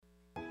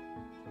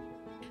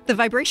The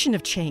vibration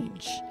of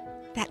change.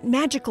 That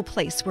magical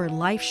place where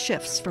life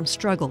shifts from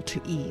struggle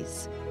to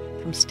ease,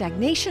 from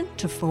stagnation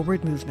to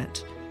forward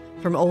movement,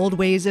 from old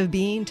ways of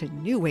being to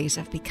new ways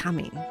of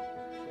becoming.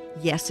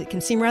 Yes, it can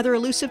seem rather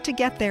elusive to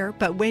get there,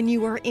 but when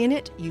you are in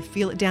it, you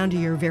feel it down to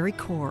your very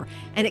core,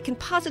 and it can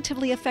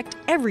positively affect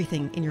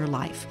everything in your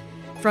life,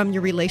 from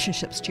your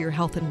relationships to your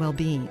health and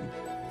well-being,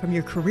 from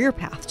your career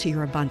path to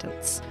your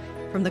abundance,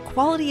 from the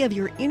quality of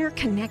your inner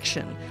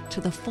connection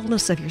to the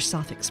fullness of your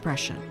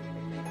self-expression.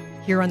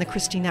 Here on the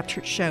Christine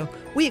Upchurch Show,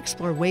 we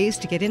explore ways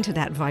to get into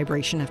that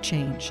vibration of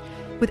change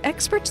with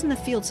experts in the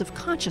fields of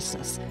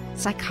consciousness,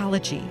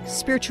 psychology,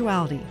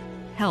 spirituality,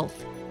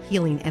 health,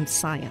 healing, and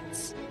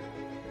science.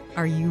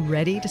 Are you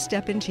ready to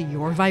step into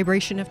your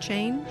vibration of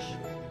change?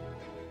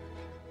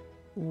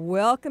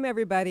 Welcome,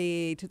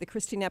 everybody, to the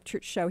Christine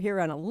Upchurch Show here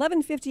on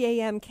 1150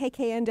 AM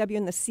KKNW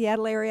in the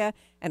Seattle area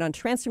and on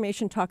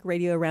Transformation Talk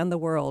Radio around the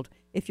world.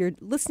 If you're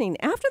listening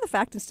after the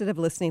fact instead of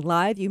listening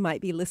live, you might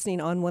be listening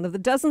on one of the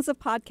dozens of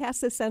podcasts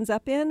this ends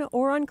up in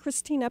or on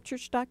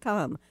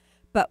ChristineUpchurch.com.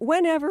 But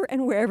whenever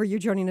and wherever you're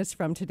joining us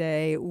from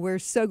today, we're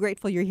so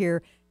grateful you're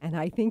here. And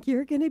I think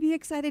you're going to be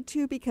excited,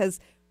 too, because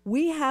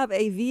we have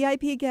a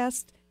VIP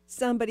guest,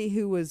 somebody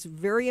who was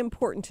very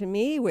important to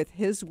me with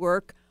his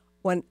work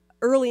when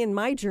early in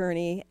my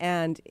journey.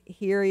 And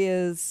here he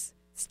is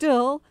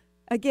still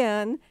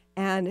again.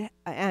 And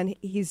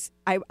he's,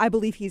 I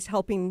believe he's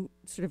helping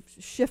sort of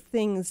shift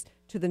things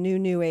to the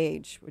new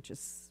age, which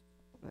is,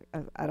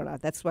 I don't know,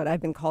 that's what I've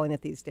been calling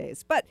it these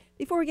days. But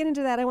before we get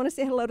into that, I want to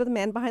say hello to the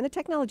man behind the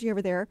technology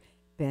over there,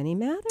 Benny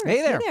Mathers.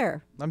 Hey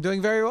there. I'm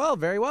doing very well,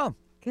 very well.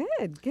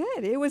 Good.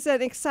 It was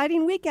an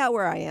exciting week out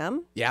where I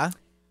am. Yeah?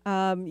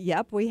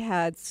 Yep, we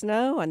had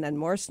snow and then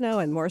more snow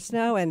and more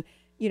snow. And,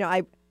 you know,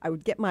 I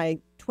would get my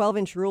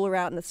 12-inch ruler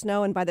out in the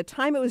snow, and by the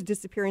time it was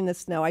disappearing in the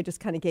snow, I just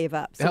kind of gave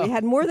up. So we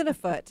had more than a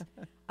foot,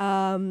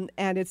 and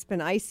it's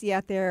been icy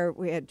out there.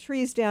 We had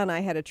trees down. I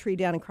had a tree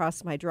down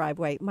across my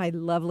driveway. My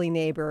lovely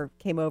neighbor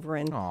came over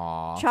and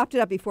chopped it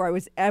up before I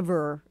was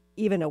ever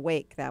even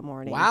awake that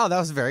morning. Wow, that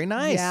was very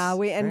nice. Yeah,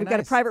 we've got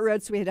a private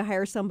road, so we had to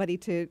hire somebody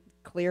to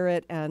clear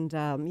it, and,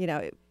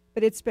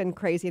 but it's been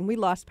crazy, and we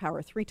lost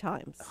power 3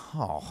 times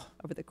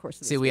over the course of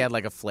this week. We had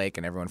like a flake,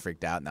 and everyone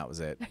freaked out, and that was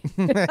it.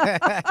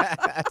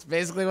 That's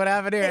basically what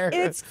happened here.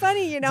 It's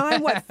funny,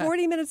 I'm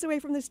 40 minutes away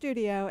from the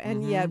studio,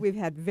 and yet we've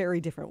had very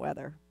different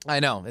weather. I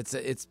know.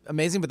 It's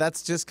amazing, but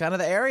that's just kind of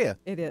the area.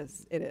 It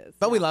is.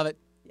 But we love it.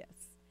 Yes.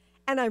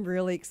 And I'm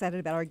really excited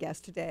about our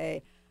guest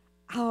today.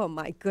 Oh,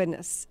 my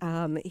goodness.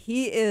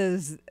 He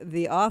is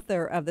the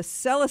author of the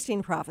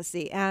Celestine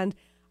Prophecy, and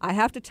I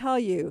have to tell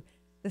you,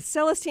 the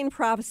Celestine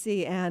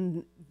Prophecy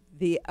and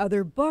the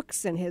other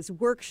books and his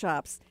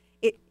workshops,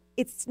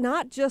 it's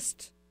not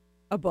just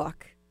a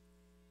book.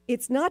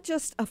 It's not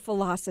just a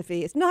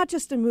philosophy. It's not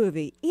just a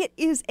movie. It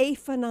is a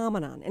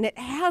phenomenon, and it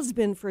has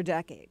been for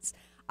decades.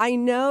 I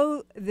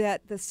know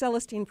that the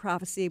Celestine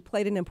Prophecy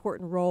played an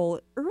important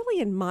role early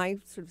in my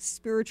sort of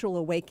spiritual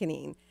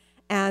awakening,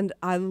 and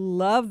I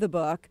love the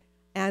book,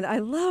 and I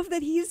love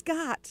that he's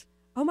got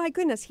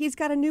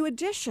a new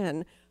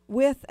edition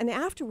with an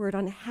afterword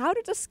on how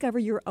to discover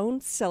your own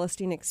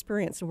Celestine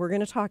experience. And we're going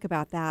to talk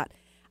about that.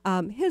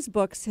 His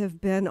books have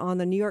been on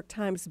the New York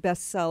Times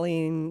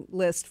best-selling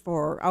list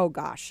for,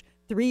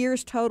 3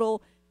 years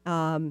total.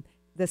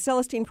 The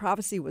Celestine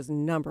Prophecy was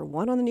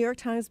 #1 on the New York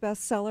Times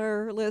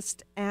bestseller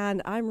list.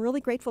 And I'm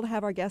really grateful to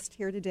have our guest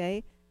here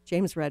today,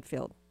 James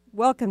Redfield.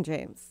 Welcome,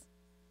 James.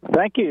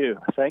 Thank you.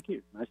 Nice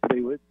to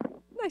be with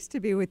you. Nice to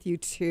be with you,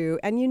 too.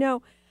 And,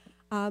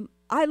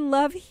 I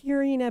love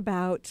hearing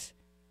about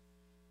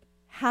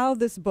how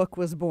this book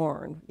was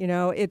born.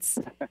 It's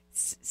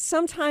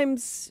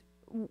sometimes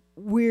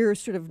we're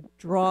sort of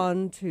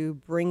drawn to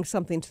bring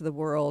something to the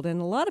world,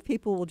 and a lot of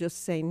people will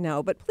just say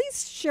no. But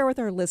please share with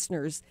our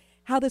listeners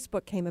how this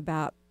book came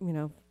about,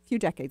 a few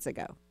decades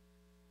ago.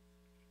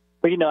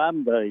 Well,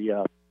 I'm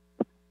the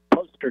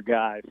poster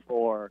guy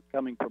for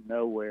coming from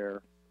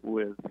nowhere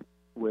with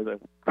a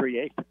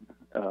creation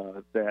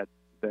that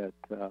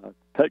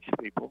touched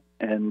people,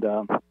 and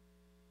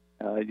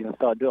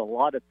so I do a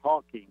lot of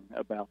talking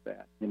about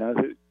that. We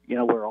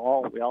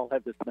all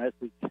have this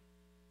message.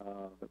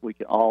 We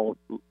can all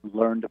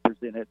learn to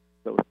present it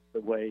the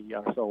way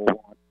our soul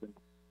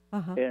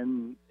wants,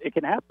 and it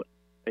can happen.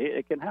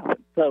 It can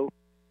happen. So,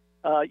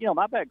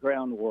 my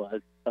background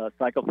was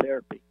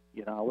psychotherapy.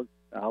 I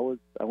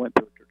went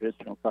through a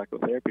traditional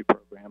psychotherapy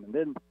program,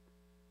 and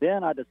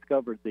then I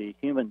discovered the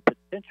human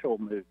potential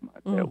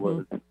movement that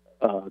was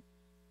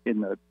in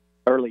the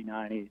early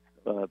 '90s,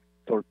 sort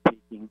of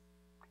peaking.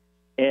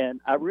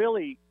 And I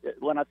really,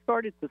 when I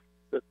started to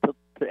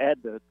add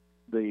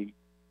the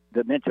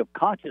dimension of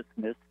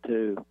consciousness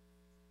to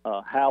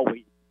how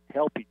we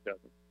help each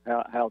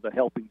other, how the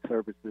helping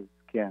services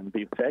can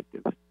be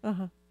effective,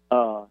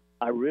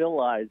 I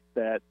realized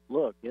that,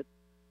 look,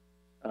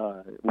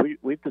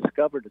 we've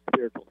discovered a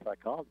spiritual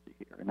psychology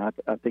here, and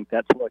I think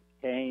that's what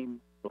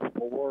came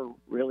before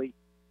really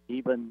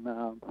even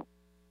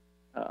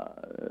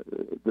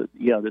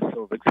this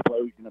sort of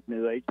explosion of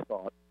New Age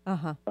thought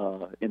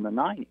in the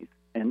 90s.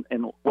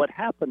 And what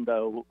happened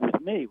though with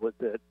me was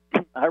that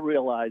I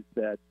realized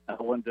that I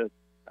wanted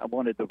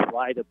to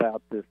write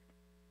about this,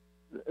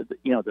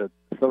 the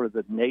sort of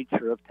the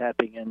nature of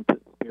tapping into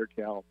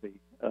spirituality,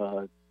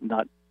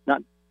 not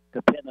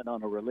dependent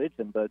on a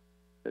religion, but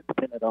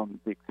dependent on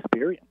the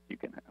experience you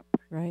can have.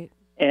 Right.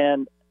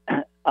 And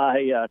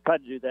I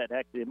tried to do that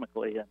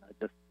academically, and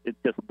it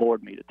just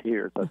bored me to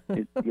tears.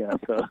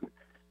 So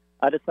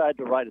I decided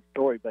to write a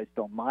story based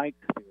on my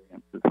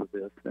experiences with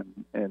this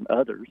and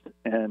others,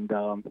 and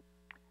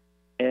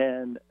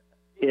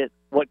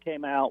what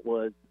came out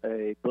was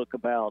a book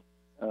about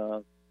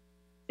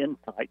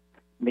insights,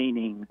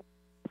 meaning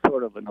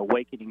sort of an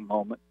awakening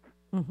moment,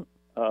 and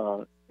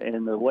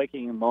the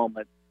awakening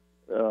moment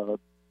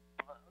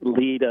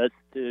lead us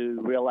to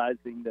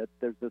realizing that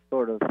there's a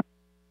sort of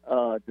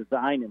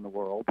design in the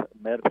world, a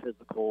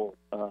metaphysical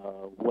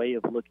way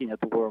of looking at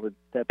the world and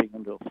stepping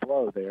into a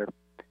flow there.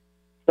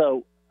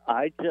 So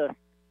I just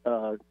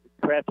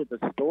crafted the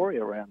story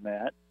around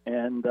that,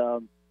 and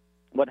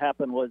what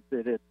happened was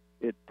that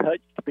it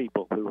touched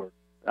people who were,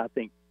 I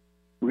think,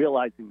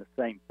 realizing the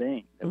same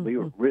thing, that we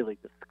were really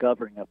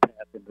discovering a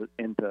path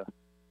into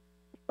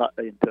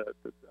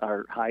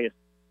our highest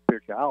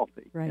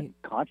spirituality and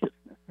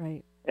consciousness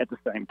at the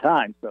same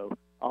time. So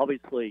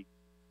obviously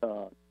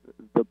the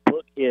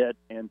book hit,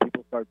 and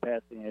people started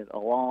passing it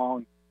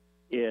along.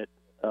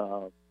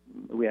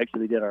 We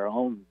actually did our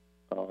own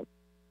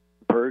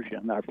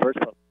version. Our first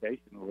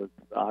publication was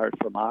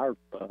from our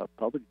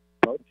publishing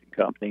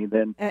company.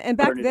 Then and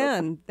back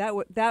then,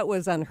 that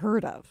was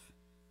unheard of.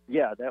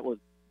 Yeah, that was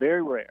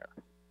very rare.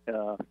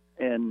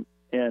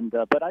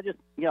 But I just,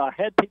 I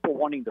had people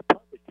wanting to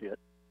publish it,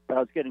 but I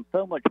was getting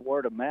so much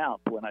word of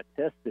mouth when I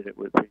tested it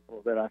with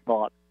people that I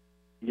thought,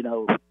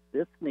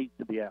 this needs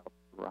to be out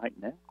right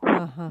now.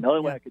 The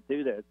only way I could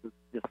do that is to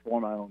just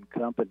form my own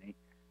company,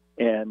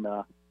 and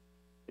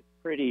it's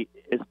pretty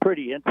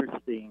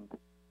interesting,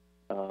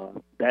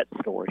 that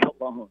story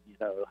alone,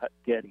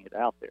 getting it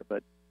out there.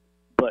 But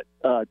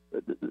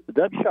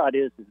the upshot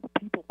is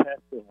people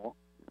passed it along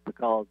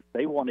because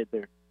they wanted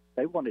to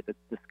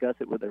discuss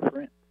it with their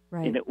friends,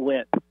 and it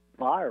went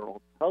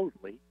viral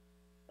totally.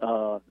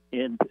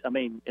 In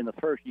the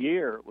first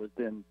year, it was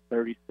in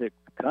 36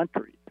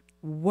 countries.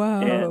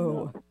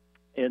 Whoa!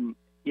 And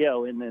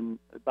then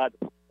by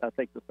I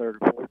think the third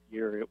or fourth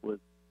year, it was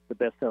the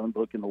best-selling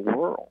book in the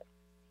world.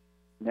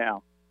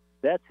 Now,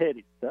 that's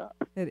heady stuff.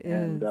 It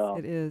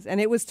is,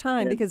 and it was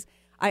time because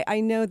I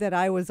know that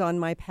I was on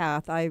my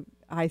path.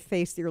 I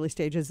faced the early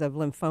stages of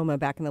lymphoma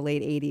back in the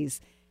late 80s,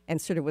 and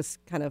sort of was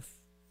kind of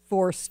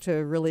forced to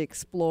really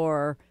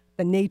explore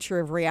the nature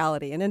of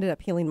reality, and ended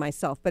up healing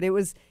myself. But it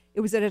was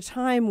at a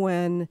time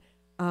when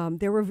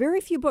there were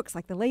very few books,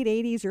 like the late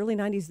 80s, early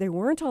 90s. There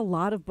weren't a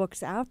lot of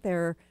books out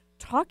there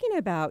talking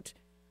about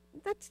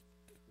that's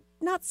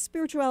not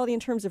spirituality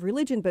in terms of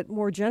religion, but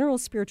more general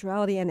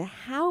spirituality and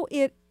how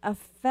it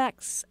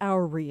affects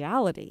our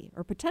reality,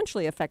 or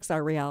potentially affects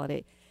our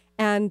reality.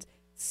 And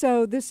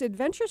so this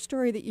adventure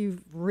story that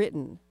you've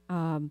written,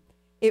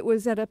 it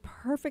was at a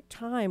perfect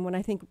time when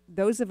I think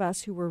those of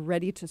us who were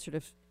ready to sort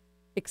of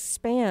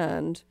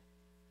expand,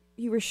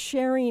 you were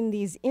sharing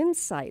these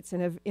insights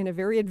in a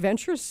very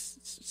adventurous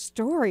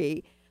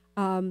story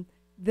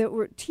that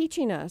were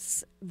teaching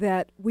us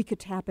that we could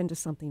tap into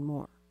something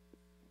more.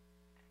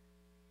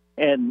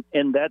 And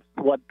that's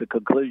what the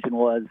conclusion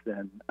was,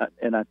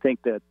 and I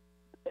think that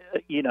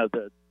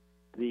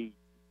the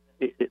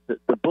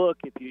book,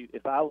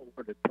 if I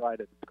were to try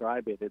to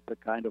describe it, it's a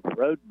kind of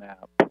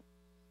roadmap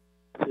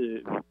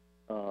to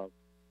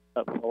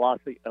a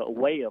philosophy, a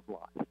way of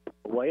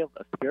life,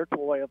 a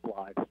spiritual way of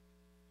life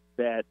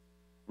that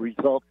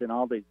results in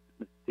all these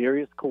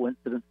mysterious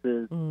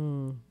coincidences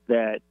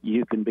that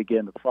you can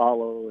begin to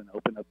follow and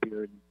open up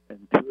your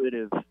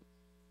intuitive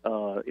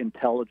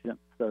intelligence,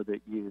 so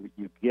that you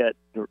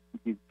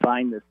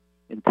find this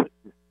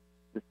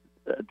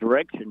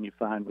direction you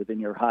find within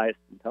your highest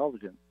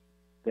intelligence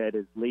that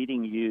is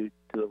leading you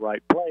to the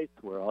right place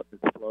where all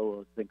this flow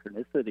of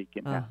synchronicity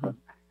can happen.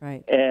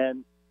 Right.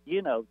 And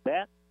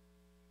that's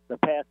the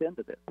path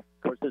into this. Of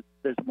course,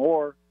 there's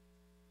more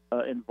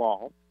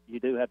involved. You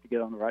do have to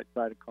get on the right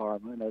side of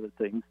karma and other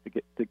things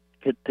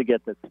to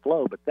get this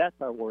flow, but that's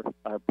our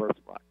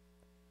birthright.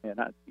 And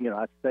I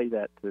say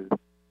that to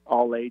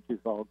all ages,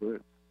 all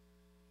groups.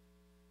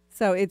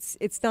 So it's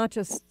not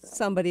just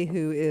somebody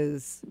who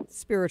is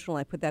spiritual,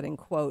 I put that in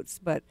quotes,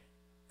 but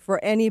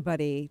for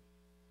anybody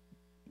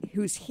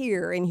who's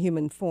here in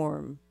human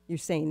form, you're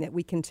saying that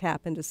we can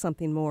tap into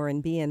something more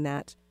and be in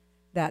that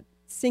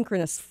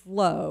synchronous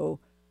flow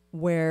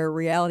where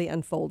reality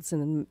unfolds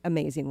in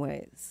amazing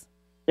ways.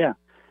 Yeah,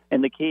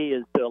 and the key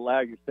is to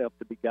allow yourself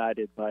to be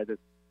guided by this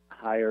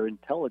higher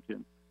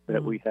intelligence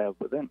that we have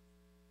within.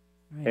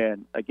 Right.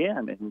 And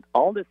again, and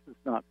all this is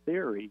not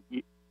theory.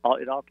 It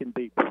all can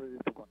be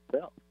proved for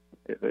oneself.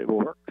 It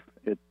works.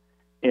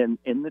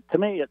 To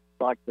me, it's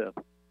like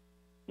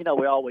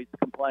we always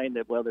complain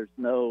that, there's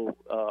no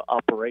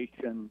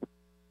operation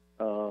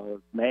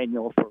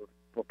manual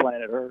for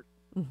planet Earth.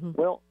 Mm-hmm.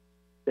 Well,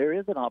 there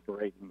is an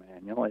operating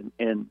manual,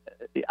 and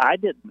I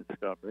didn't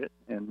discover it,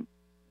 and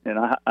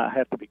I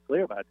have to be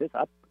clear about this.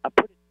 I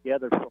put it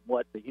together from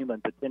what the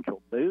Human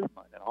Potential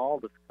Movement and all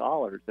the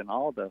scholars and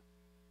all the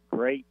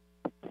great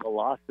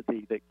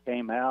philosophy that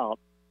came out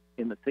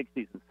in the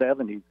 60s and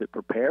 70s that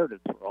prepared us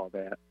for all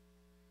that.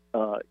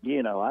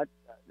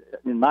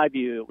 In my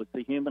view, it was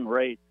the human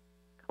race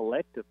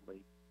collectively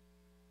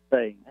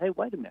saying, hey,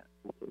 wait a minute.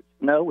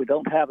 No, we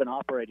don't have an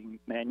operating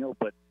manual,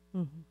 but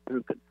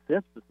through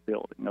consensus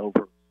building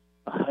over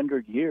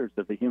 100 years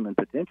of the Human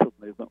Potential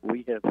Movement,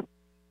 we have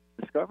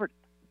discovered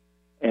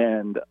it.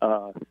 And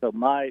so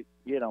my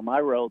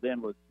role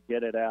then was to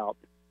get it out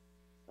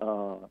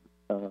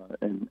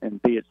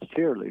and be its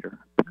cheerleader,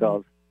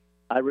 because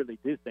I really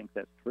do think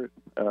that's true.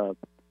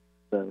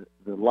 The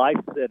life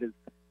that is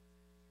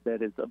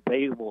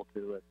available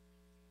to us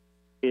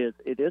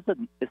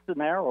it's a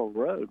narrow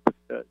road,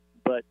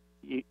 but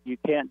you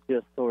can't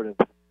just sort of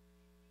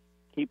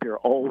keep your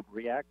old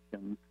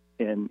reactions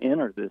and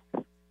enter this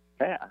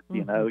path.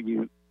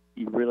 Mm-hmm.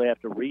 You really have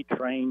to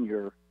retrain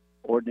your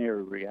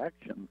ordinary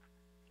reactions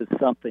to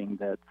something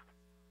that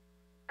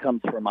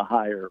comes from a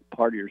higher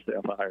part of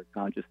yourself, a higher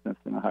consciousness,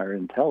 and a higher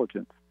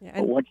intelligence. Yeah,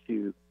 but once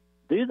you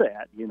do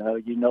that, you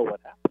know what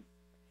happens.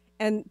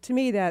 And to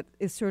me, that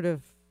is sort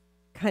of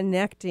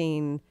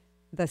connecting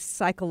the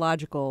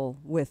psychological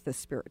with the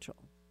spiritual.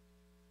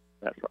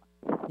 That's right.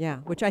 Yeah,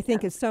 which I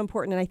think is so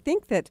important. And I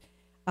think that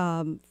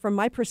from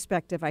my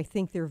perspective, I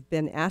think there have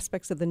been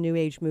aspects of the New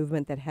Age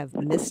movement that have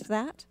missed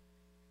that.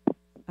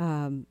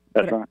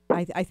 That's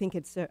right. I think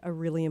it's a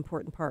really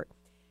important part.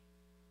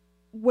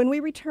 When we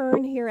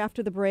return here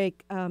after the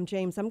break,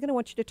 James, I'm going to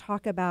want you to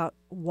talk about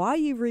why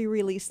you've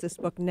re-released this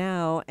book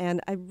now.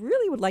 And I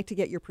really would like to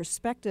get your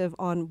perspective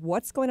on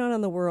what's going on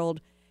in the world.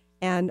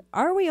 And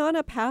are we on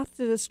a path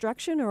to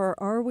destruction, or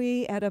are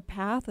we at a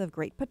path of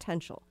great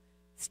potential?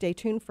 Stay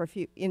tuned for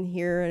in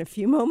a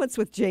few moments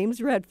with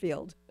James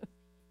Redfield.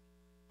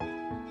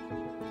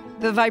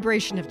 The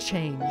vibration of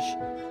change,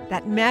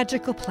 that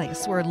magical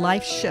place where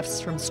life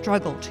shifts from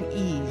struggle to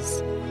ease,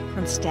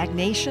 from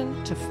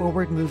stagnation to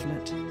forward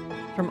movement,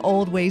 from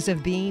old ways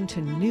of being to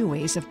new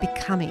ways of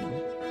becoming.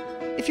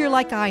 If you're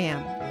like I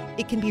am,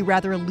 it can be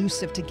rather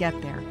elusive to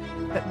get there,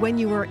 but when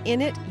you are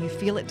in it, you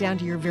feel it down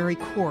to your very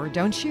core,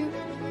 don't you?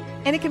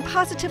 And it can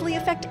positively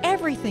affect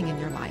everything in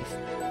your life,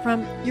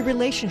 from your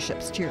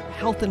relationships to your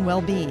health and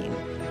well-being,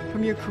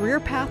 from your career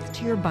path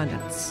to your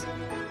abundance,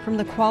 from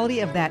the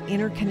quality of that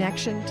inner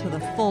connection to the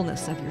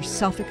fullness of your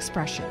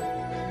self-expression.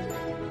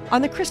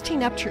 On the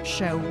Christine Upchurch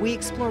Show, we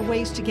explore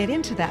ways to get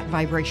into that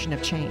vibration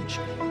of change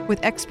with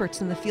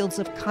experts in the fields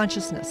of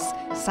consciousness,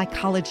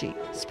 psychology,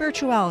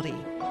 spirituality,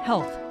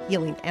 health,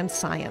 healing, and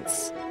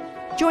science.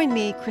 Join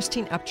me,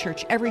 Christine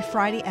Upchurch, every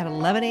Friday at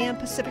 11 a.m.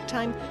 Pacific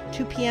Time,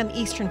 2 p.m.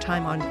 Eastern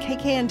Time on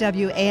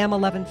KKNW AM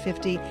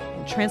 1150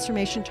 and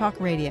Transformation Talk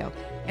Radio,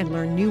 and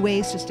learn new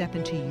ways to step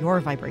into your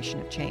vibration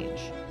of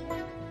change.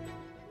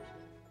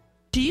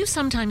 Do you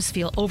sometimes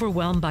feel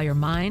overwhelmed by your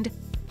mind?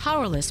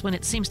 Powerless when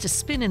it seems to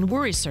spin in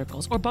worry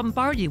circles or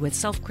bombard you with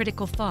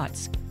self-critical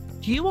thoughts?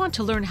 Do you want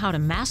to learn how to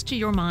master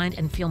your mind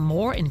and feel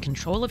more in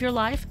control of your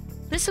life?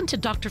 Listen to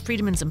Dr.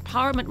 Friedman's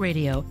Empowerment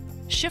Radio.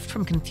 Shift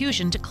from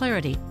confusion to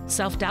clarity,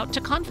 self-doubt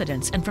to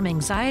confidence, and from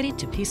anxiety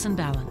to peace and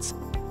balance.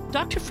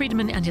 Dr.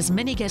 Friedman and his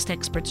many guest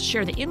experts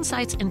share the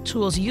insights and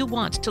tools you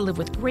want to live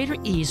with greater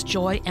ease,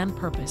 joy, and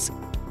purpose.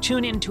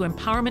 Tune in to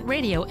Empowerment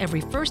Radio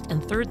every first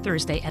and third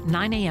Thursday at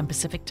 9 a.m.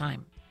 Pacific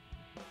Time.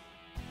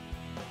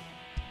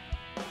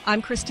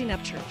 I'm Christine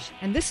Upchurch,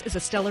 and this is a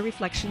Stellar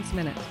Reflections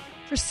Minute.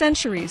 For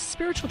centuries,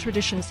 spiritual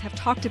traditions have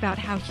talked about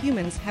how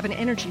humans have an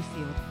energy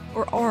field,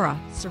 or aura,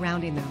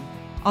 surrounding them.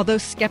 Although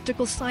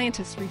skeptical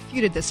scientists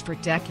refuted this for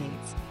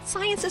decades,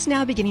 science is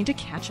now beginning to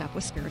catch up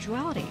with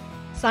spirituality.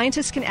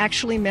 Scientists can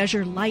actually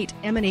measure light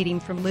emanating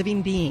from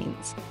living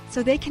beings,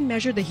 so they can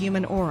measure the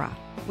human aura,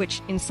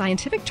 which in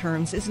scientific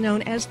terms is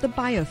known as the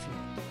biofield.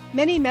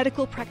 Many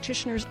medical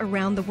practitioners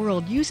around the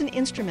world use an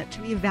instrument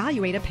to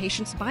evaluate a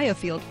patient's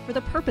biofield for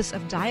the purpose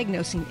of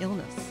diagnosing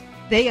illness.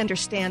 They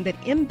understand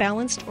that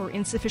imbalanced or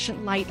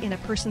insufficient light in a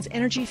person's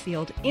energy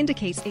field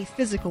indicates a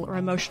physical or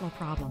emotional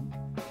problem.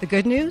 The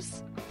good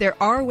news? There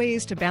are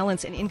ways to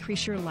balance and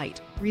increase your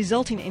light,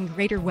 resulting in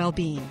greater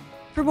well-being.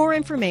 For more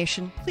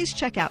information, please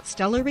check out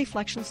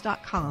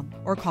stellarreflections.com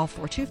or call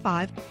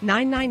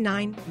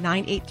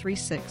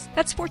 425-999-9836.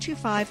 That's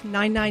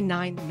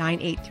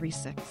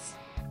 425-999-9836.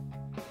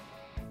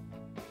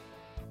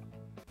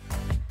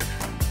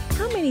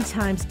 How many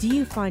times do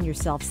you find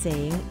yourself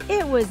saying,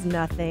 "It was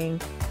nothing"?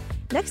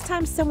 Next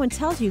time someone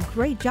tells you,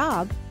 "Great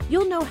job,"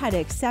 you'll know how to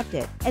accept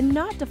it and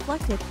not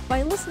deflect it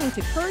by listening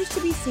to Courage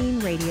to be Seen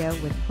Radio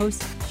with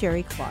host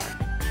Sherry Clark.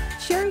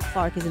 Sherry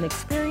Clark is an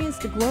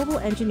experienced global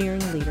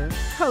engineering leader,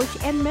 coach,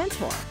 and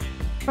mentor.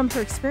 From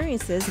her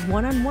experiences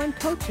one-on-one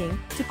coaching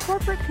to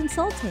corporate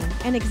consulting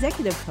and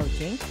executive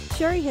coaching,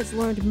 Sherry has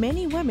learned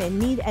many women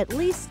need at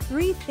least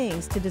 3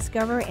 things to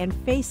discover and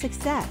face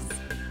success.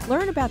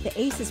 Learn about the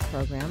ACES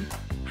program,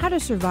 how to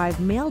survive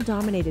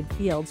male-dominated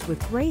fields with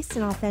grace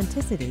and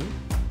authenticity,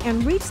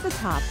 and reach the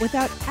top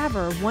without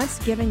ever once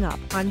giving up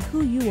on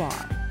who you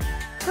are.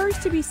 Courage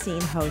to be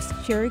Seen host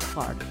Sherry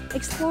Clark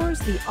explores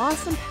the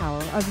awesome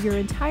power of your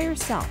entire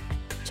self.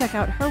 Check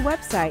out her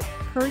website,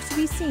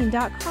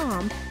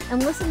 couragetobeseen.com,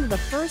 and listen to the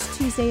first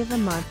Tuesday of the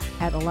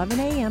month at 11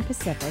 a.m.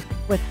 Pacific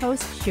with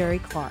host Sherry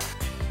Clark.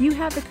 You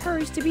have the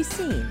courage to be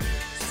seen.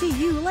 See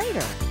you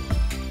later.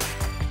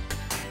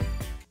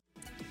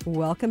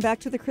 Welcome back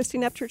to the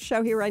Christine Upchurch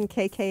Show here on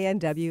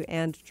KKNW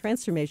and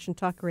Transformation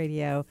Talk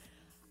Radio.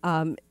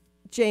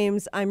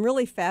 James, I'm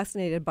really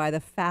fascinated by the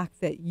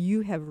fact that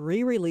you have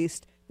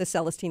re-released the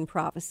Celestine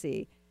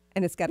Prophecy,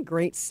 and it's got a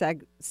great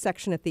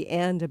section at the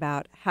end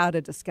about how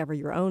to discover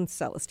your own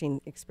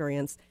Celestine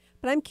experience.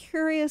 But I'm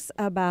curious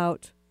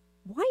about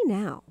why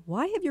now?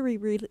 Why have you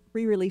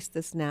re-released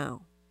this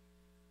now?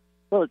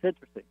 Well, it's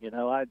interesting.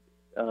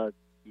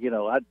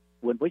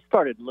 When we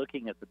started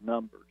looking at the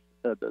numbers,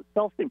 the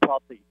Celestine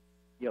Prophecy,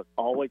 it's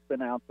always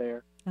been out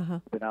there. Uh-huh.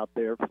 Been out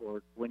there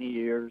for 20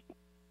 years.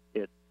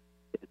 It's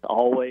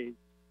always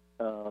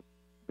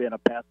been a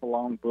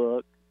pass-along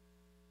book.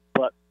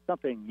 But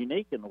something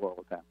unique in the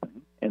world is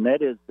happening, and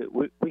that is that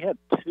we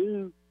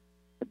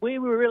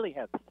really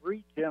have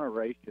three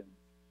generations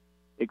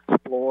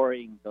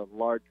exploring the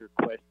larger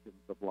questions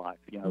of life.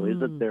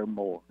 Isn't there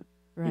more?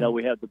 Right.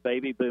 We have the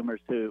baby boomers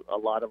who, a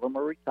lot of them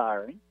are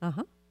retiring.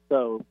 Uh-huh.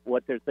 So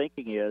what they're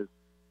thinking is,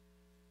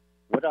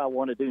 what do I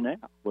want to do now?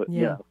 What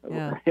do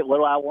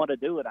I want to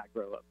do when I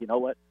grow up?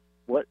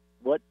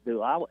 What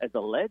do I, as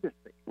a legacy,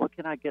 what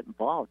can I get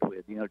involved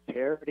with?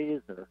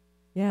 Charities or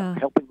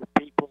helping with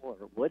people, or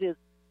what is,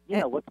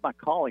 what's my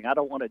calling? I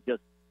don't want to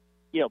just,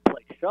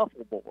 play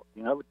shuffleboard.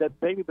 The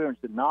baby boomers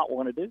do not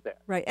want to do that.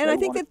 Right. And I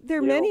think that there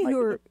are many who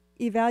are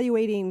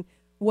evaluating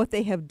what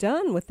they have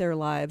done with their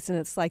lives, and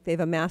it's like they've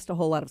amassed a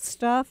whole lot of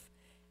stuff,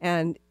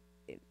 and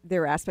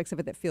there are aspects of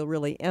it that feel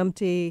really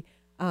empty.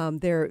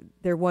 They're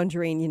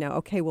wondering,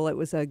 okay, well, it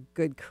was a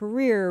good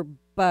career,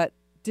 but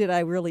did I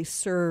really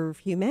serve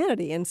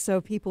humanity? And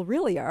so people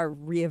really are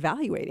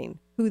reevaluating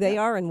who they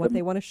are and what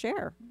they want to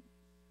share.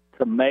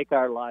 To make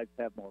our lives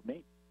have more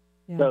meaning.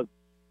 Yeah. So,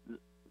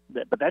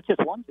 but that's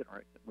just one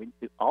generation. We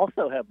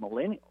also have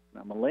millennials.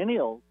 Now,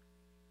 millennials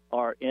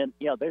are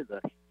there's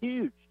a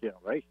huge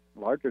generation,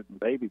 larger than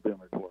baby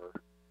boomers were,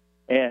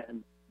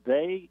 and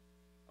they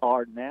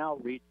are now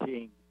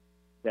reaching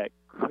that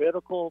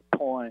critical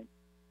point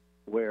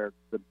where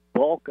the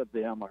bulk of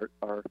them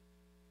are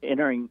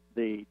entering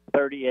the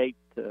 38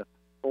 to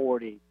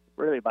 40,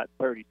 really about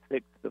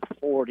 36 to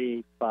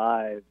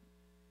 45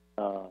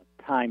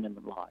 time in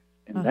life.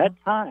 And that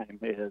time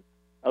is,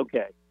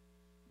 okay,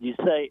 you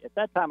say at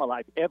that time of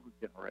life, every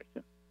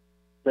generation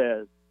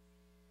says,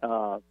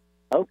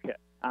 okay,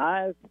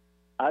 I've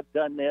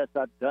done this,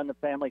 I've done the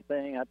family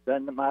thing, I've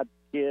done my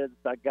kids,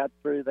 I got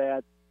through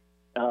that,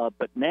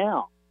 but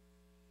now,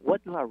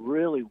 what do I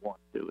really want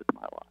to do with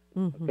my life?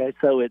 Mm-hmm. Okay,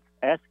 so it's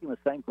asking the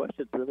same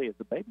questions really as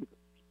the baby boomers.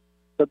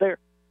 So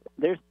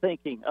they're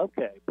thinking,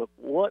 okay, but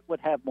what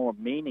would have more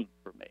meaning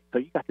for me? So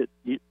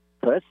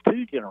so that's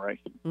two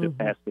generations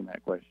asking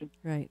that question.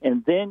 Right.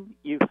 And then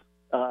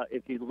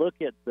if you look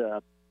at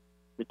the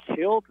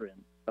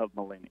children of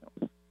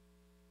millennials,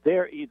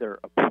 they're either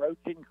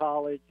approaching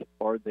college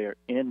or they're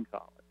in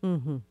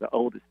college, the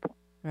oldest one.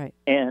 Right.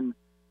 And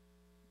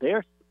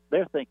they're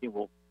thinking,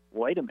 well,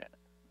 wait a minute.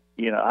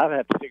 I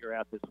have to figure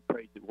out this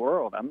crazy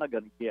world. I'm not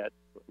going to get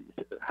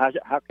how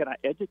can I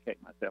educate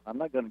myself? I'm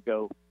not going to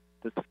go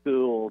to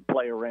school,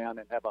 play around,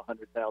 and have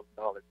 $100,000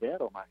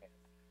 debt on my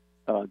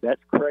hands.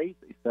 That's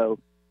crazy. So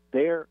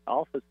they're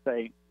also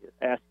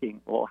asking,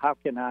 well, how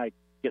can I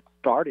get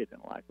started in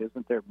life?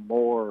 Isn't there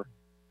more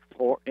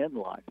in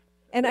life?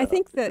 And I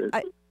think that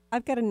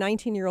I've got a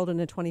 19-year-old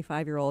and a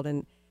 25-year-old,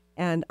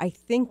 and I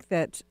think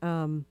that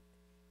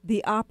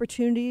the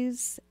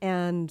opportunities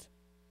and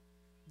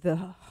the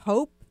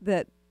hope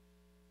that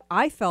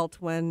I felt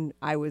when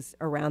I was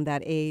around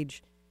that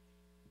age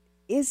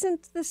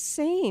isn't the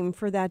same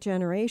for that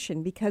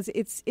generation, because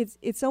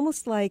it's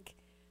almost like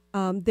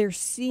they're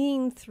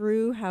seeing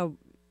through how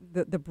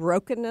the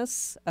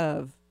brokenness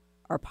of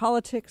our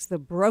politics, the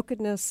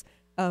brokenness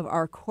of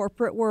our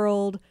corporate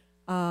world,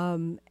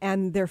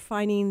 and they're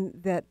finding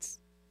that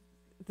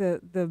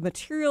the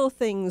material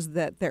things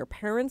that their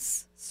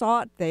parents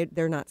sought,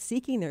 they're not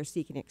seeking. They're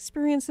seeking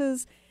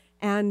experiences,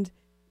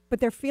 but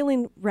they're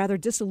feeling rather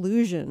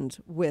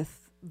disillusioned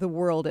with the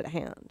world at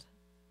hand.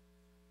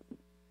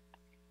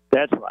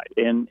 That's right,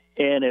 and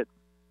it's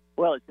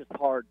just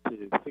hard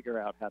to figure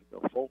out how to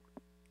go forward.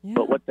 Yeah.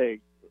 But what they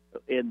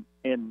in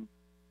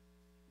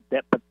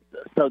that, but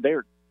so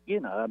they're as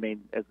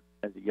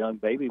a young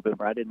baby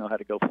boomer, I didn't know how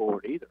to go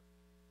forward either.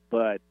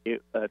 But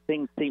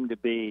things seem to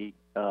be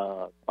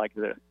like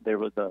there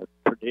was a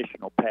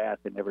traditional path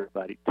and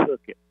everybody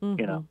took it,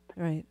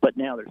 Right. But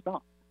now there's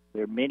not.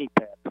 There are many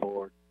paths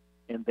forward,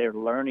 and they're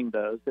learning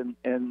those.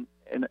 And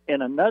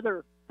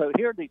another. So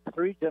here are these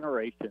three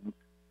generations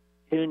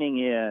tuning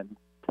in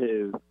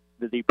to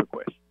the deeper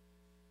question.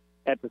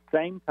 At the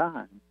same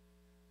time,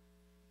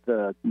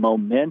 the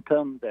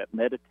momentum that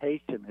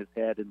meditation has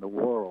had in the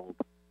world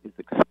is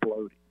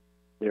exploding.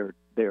 There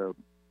are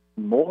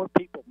more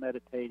people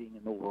meditating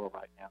in the world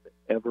right now than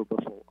ever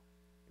before.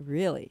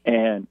 Really?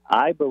 And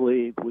I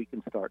believe we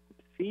can start to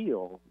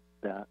feel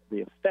the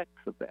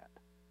effects of that.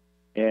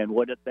 And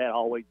what that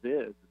always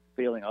is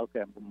feeling,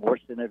 okay, I'm more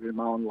centered in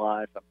my own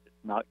life. I'm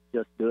not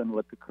just doing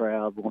what the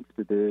crowd wants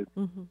to do.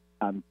 Mm-hmm.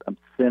 I'm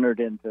centered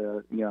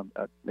into,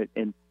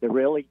 and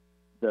really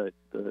the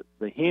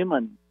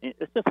human,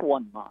 it's just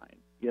one mind,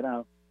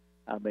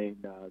 I mean,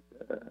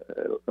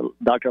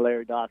 Dr.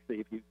 Larry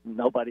Dossey,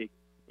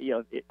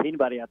 if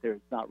anybody out there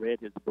has not read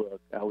his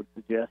book, I would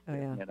suggest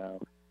it,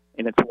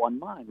 and it's one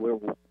mind.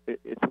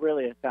 It's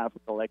really a kind of a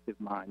collective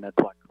mind. That's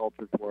why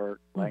cultures work,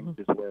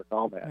 languages work,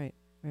 all that.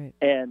 Right.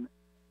 And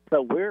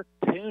so we're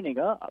tuning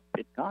up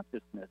in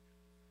consciousness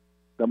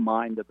the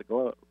mind of the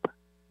globe.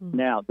 Mm-hmm.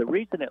 Now, the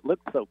reason it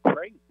looks so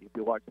crazy if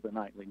you watch the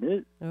nightly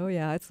news, oh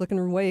yeah, it's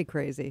looking way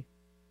crazy,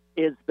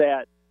 is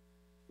that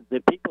the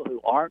people who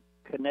aren't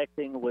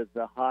connecting with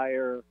the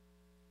higher,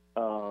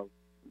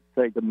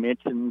 say,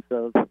 dimensions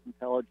of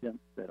intelligence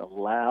that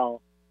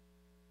allow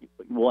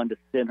one to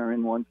center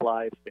in one's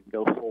life and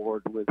go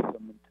forward with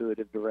some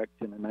intuitive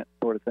direction and that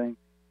sort of thing,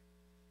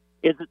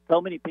 is that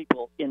so many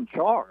people in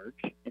charge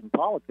in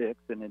politics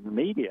and in the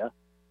media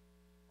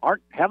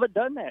haven't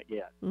done that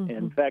yet. Mm-hmm.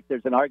 In fact,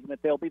 there's an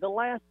argument they'll be the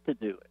last to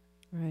do it.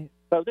 Right.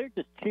 So they're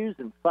just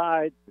choosing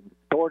sides and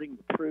distorting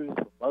the truth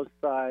from both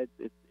sides.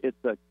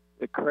 It's a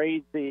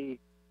crazy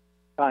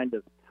kind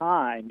of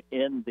time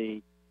in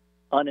the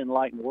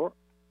unenlightened world.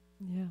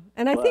 Yeah,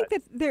 and I think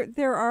that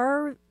there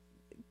are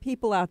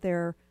people out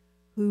there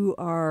who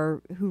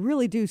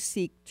really do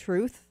seek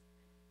truth,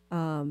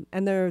 and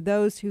there are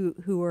those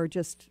who are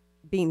just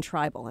being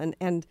tribal.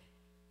 And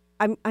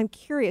I'm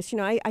curious.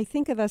 I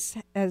think of us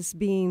as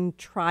being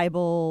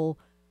tribal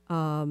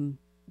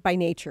by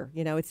nature.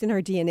 It's in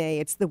our DNA.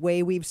 It's the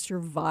way we've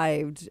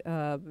survived.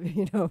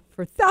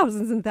 For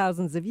thousands and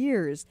thousands of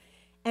years.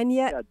 And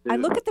yet, I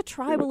look at the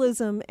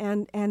tribalism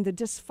and the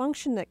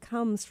dysfunction that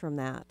comes from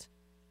that.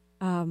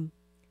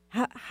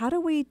 How do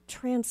we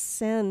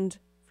transcend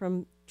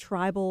from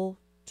tribal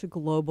to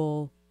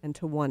global and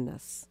to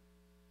oneness?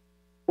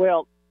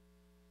 Well,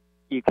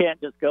 you can't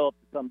just go up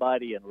to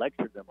somebody and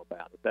lecture them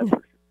about it. That's for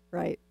sure.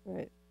 Right.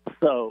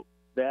 So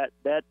that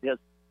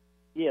just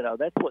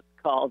that's what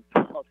caused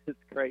all this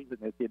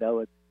craziness. It's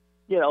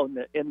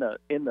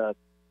in the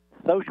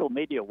social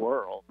media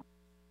world.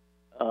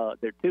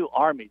 There are two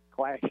armies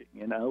clashing,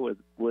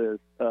 with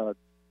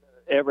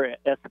ever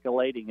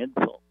escalating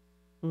insults.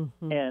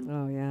 Mm-hmm.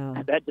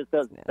 And that just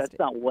doesn't, that's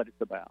not what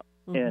it's about.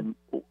 Mm-hmm. And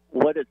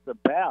what it's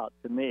about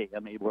to me, I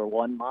mean, we're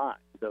one mind.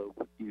 So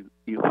you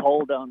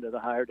hold on to the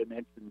higher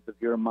dimensions of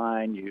your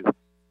mind. You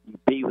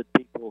be with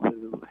people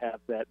who have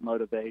that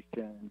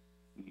motivation.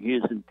 You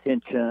use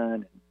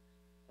intention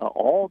and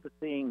all the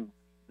things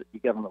that you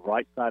get on the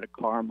right side of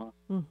karma.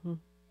 Mm-hmm.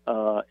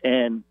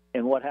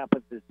 And what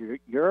happens is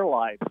your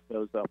life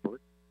goes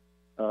upward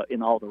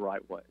in all the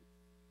right ways,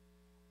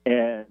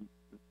 and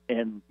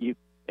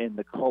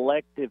the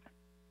collective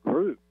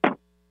group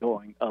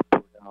going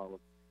upward and all of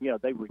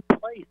they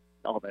replace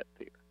all that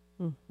fear.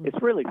 Mm-hmm.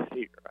 It's really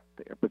fear out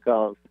there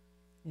because,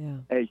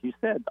 as you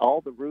said,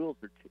 all the rules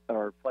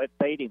are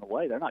fading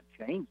away. They're not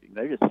changing;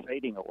 they're just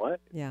fading away.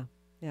 Yeah,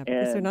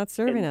 because they're not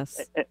serving us.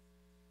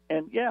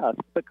 And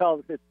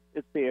because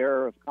it's the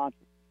error of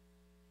consciousness.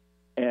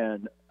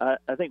 And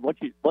I think once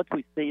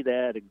we see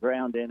that and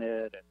ground in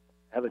it and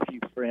have a few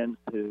friends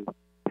to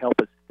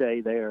help us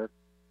stay there,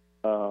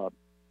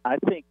 I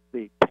think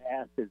the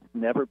path has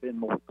never been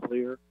more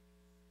clear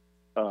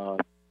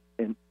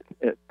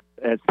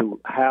as to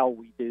how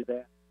we do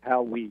that,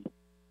 how we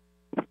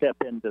step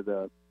into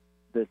the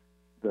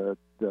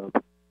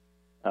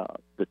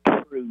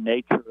true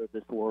nature of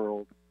this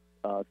world,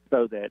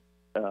 so that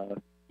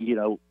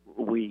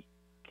we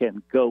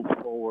can go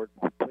forward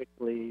more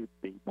quickly,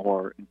 be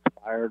more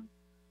inspired.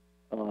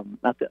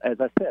 As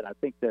I said, I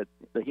think that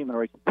the human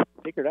race has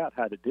figured out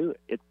how to do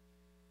it.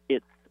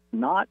 It's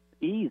not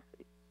easy.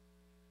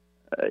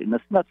 And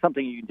it's not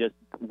something you can just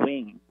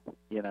wing,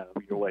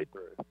 your way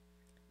through.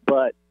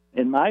 But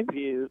in my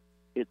view,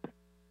 it's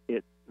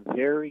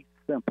very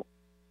simple.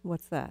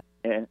 What's that?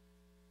 And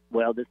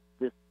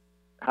this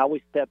how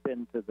we step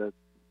into the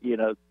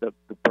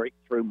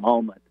breakthrough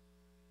moment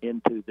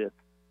into this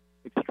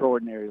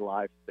extraordinary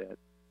life that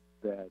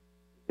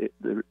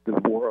the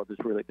world is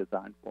really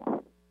designed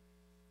for.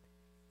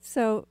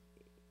 So,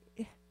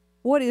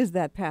 what is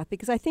that path?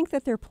 Because I think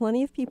that there are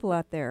plenty of people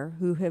out there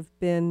who have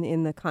been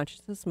in the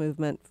consciousness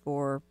movement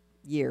for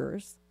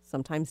years,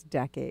 sometimes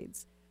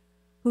decades,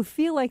 who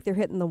feel like they're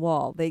hitting the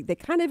wall. They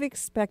kind of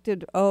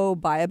expected,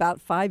 by about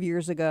 5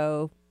 years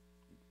ago,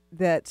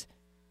 that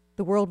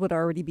the world would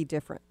already be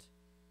different.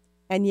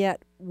 And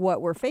yet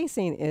what we're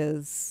facing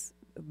is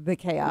the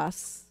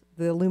chaos,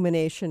 the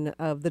illumination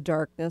of the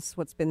darkness,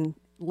 what's been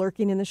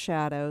lurking in the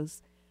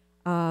shadows.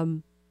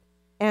 And,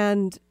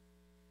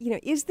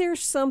 is there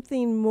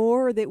something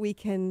more that we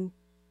can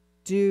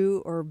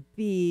do or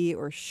be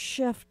or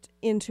shift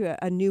into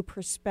a new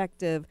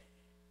perspective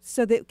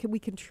so that we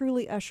can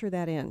truly usher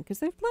that in? Because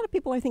there's a lot of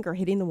people, I think, are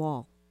hitting the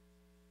wall.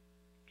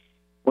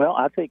 Well,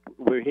 I think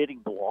we're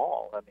hitting the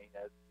wall. I mean,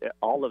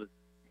 all of us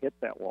hit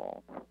that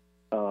wall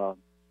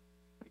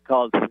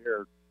because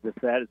we're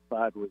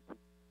dissatisfied with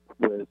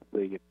the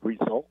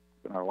results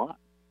in our lives.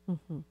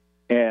 Mm-hmm.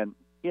 And,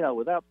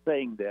 without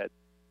saying that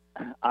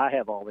I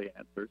have all the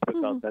answers,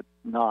 because that's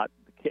not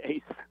the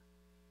case,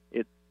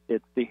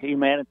 it's the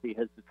humanity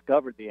has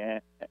discovered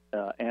the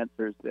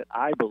answers that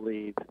I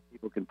believe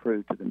people can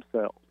prove to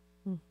themselves.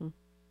 Mm-hmm.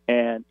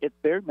 And it's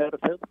very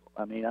metaphysical.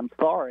 I mean, I'm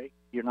sorry,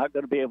 you're not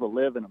going to be able to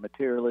live in a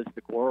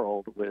materialistic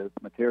world with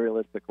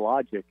materialistic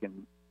logic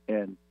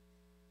and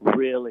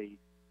really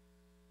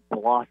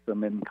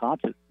blossom in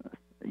consciousness.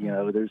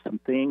 There's some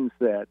things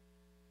that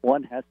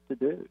one has to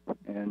do,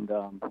 and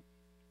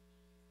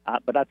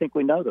but I think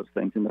we know those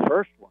things. And the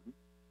first one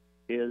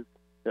is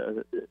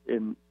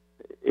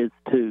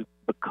to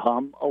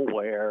become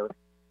aware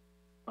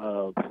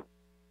of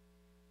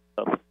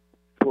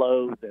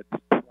flow that's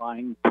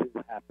trying to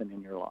happen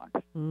in your life.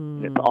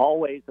 And it's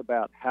always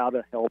about how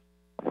to help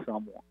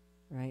someone.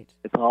 Right.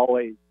 It's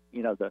always,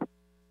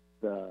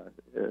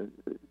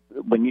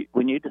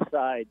 when you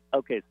decide,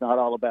 okay, it's not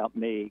all about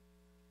me.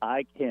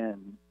 I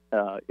can,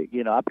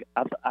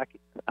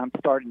 I'm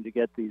starting to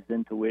get these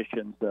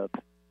intuitions of,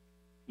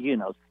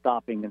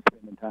 stopping and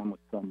spending time with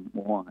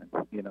someone,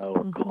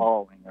 or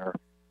calling, or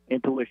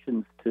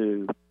intuitions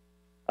to,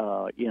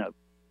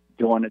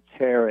 join a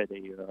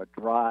charity or a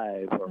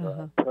drive or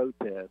a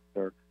protest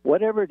or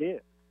whatever it is.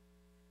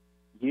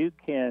 You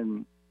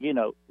can,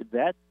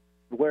 that's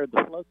where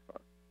the flow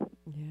starts.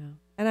 Yeah.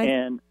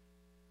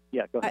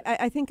 Go ahead.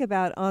 I think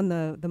about on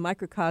the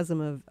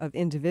microcosm of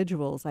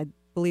individuals, I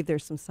believe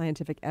there's some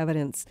scientific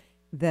evidence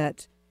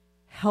that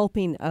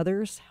helping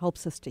others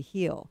helps us to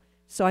heal.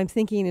 So I'm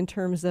thinking in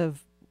terms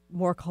of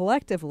more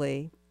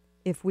collectively,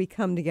 if we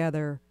come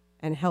together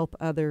and help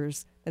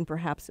others, then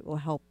perhaps it will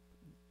help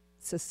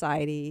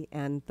society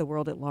and the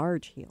world at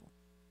large heal.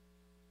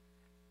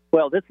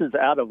 Well, this is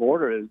out of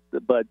order,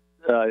 but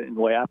in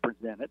the way I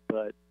present it.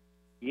 But,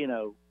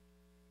 in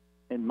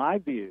my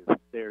view,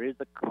 there is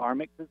a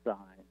karmic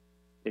design.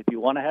 If you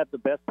want to have the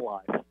best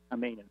life, a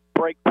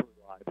breakthrough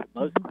life,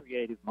 most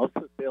creative, most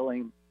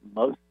fulfilling,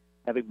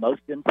 having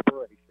most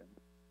inspiration,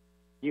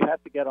 you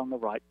have to get on the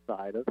right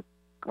side of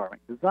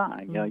karmic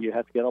design. You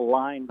have to get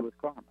aligned with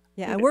karma.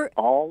 Yeah, and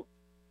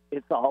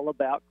it's all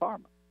about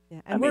karma.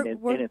 Yeah, and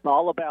it's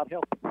all about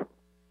helping.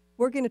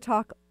 We're going to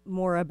talk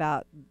more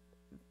about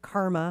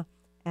karma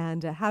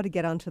and how to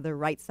get onto the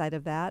right side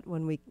of that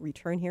when we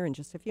return here in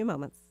just a few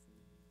moments.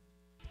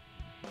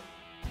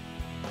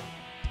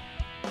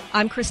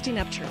 I'm Christine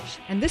Upchurch,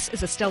 and this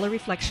is a Stellar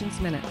Reflections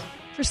Minute.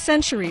 For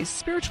centuries,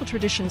 spiritual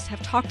traditions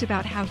have talked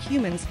about how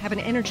humans have an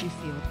energy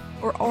field,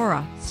 or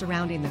aura,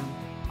 surrounding them.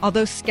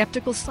 Although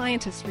skeptical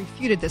scientists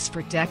refuted this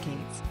for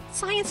decades,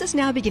 science is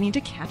now beginning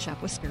to catch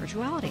up with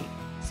spirituality.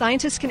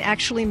 Scientists can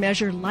actually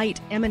measure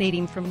light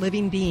emanating from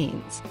living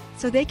beings,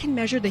 so they can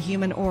measure the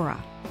human aura,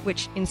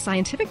 which in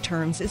scientific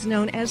terms is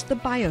known as the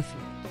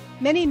biofield.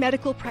 Many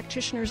medical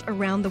practitioners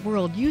around the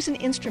world use an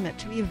instrument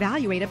to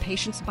evaluate a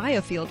patient's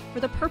biofield for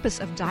the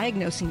purpose of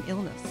diagnosing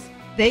illness.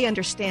 They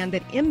understand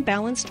that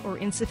imbalanced or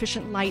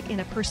insufficient light in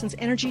a person's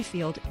energy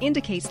field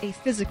indicates a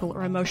physical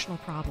or emotional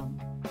problem.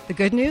 The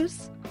good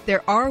news?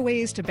 There are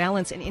ways to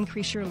balance and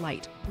increase your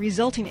light,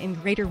 resulting in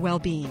greater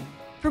well-being.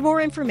 For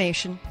more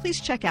information, please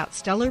check out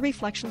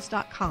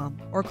stellarreflections.com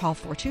or call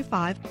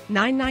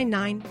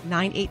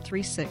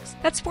 425-999-9836.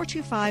 That's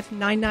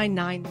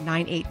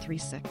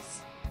 425-999-9836.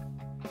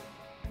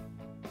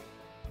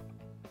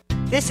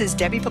 This is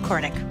Debbie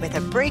Pokornik with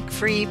a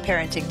break-free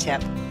parenting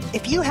tip.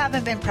 If you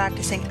haven't been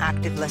practicing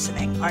active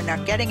listening or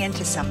are getting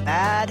into some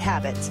bad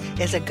habits,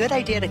 it's a good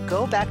idea to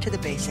go back to the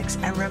basics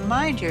and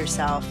remind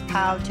yourself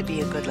how to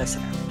be a good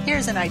listener.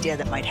 Here's an idea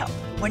that might help.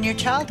 When your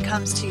child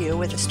comes to you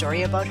with a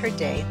story about her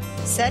day,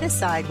 set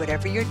aside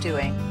whatever you're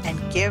doing and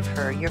give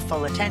her your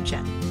full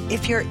attention.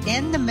 If you're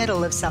in the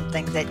middle of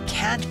something that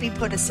can't be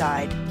put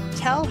aside,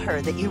 tell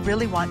her that you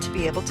really want to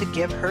be able to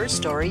give her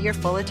story your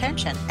full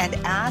attention and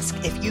ask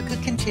if you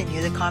could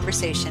continue the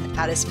conversation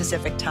at a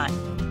specific time.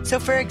 So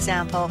for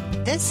example,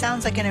 this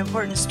sounds like an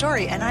important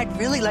story and I'd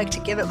really like to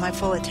give it my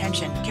full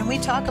attention. Can we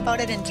talk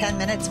about it in 10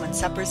 minutes when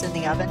supper's in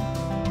the oven?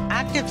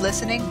 Active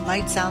listening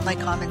might sound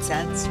like common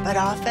sense, but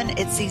often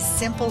it's these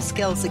simple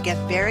skills that get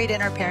buried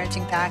in our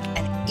parenting pack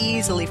and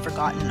easily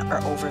forgotten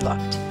or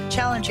overlooked.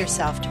 Challenge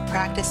yourself to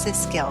practice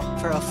this skill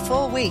for a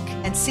full week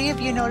and see if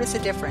you notice a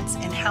difference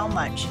in how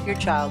much your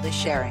child is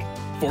sharing.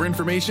 For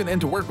information and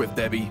to work with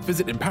Debbie,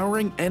 visit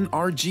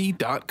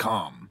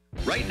empoweringnrg.com.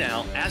 Right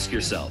now, ask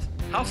yourself,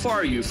 how far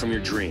are you from your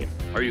dream?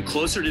 Are you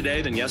closer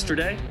today than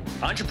yesterday?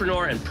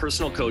 Entrepreneur and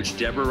personal coach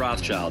Deborah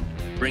Rothschild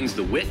brings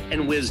the wit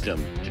and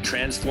wisdom to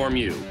transform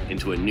you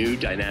into a new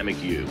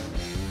dynamic you.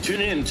 Tune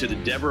in to the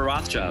Deborah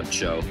Rothschild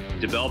Show,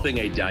 Developing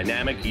a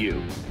Dynamic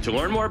You. To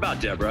learn more about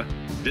Deborah,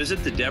 visit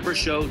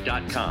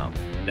thedeborahshow.com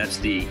That's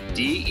the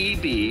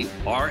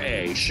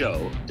DEBRA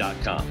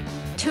show.com.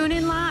 Tune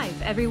in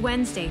live every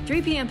Wednesday,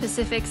 3 p.m.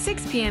 Pacific,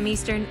 6 p.m.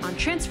 Eastern on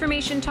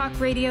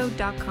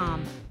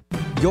TransformationTalkRadio.com.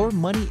 Your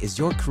money is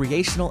your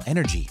creational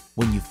energy.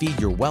 When you feed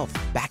your wealth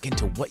back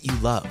into what you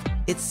love,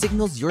 it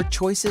signals your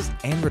choices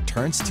and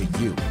returns to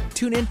you.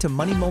 Tune in to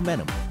Money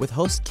Momentum with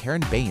host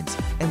Karen Baines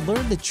and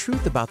learn the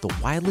truth about the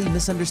widely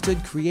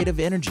misunderstood creative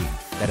energy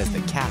that is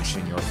the cash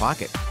in your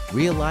pocket.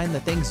 Realign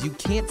the things you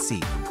can't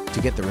see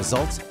to get the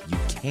results you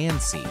can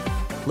see.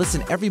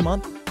 Listen every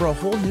month for a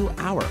whole new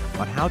hour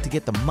on how to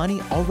get the money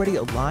already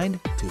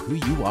aligned to who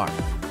you are.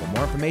 For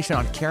more information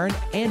on Karen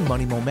and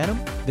Money Momentum,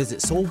 visit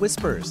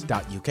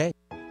soulwhispers.uk.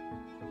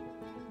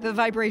 The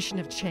vibration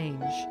of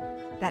change,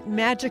 that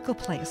magical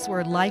place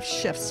where life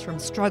shifts from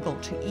struggle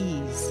to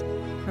ease,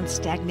 from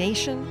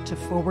stagnation to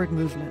forward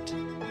movement,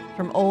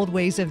 from old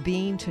ways of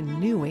being to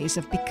new ways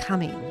of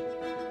becoming.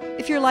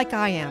 If you're like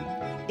I am,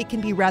 it can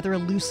be rather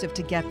elusive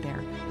to get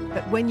there,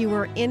 but when you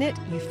are in it,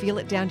 you feel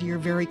it down to your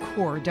very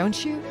core,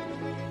 don't you?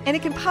 And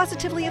it can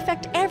positively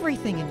affect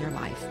everything in your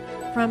life,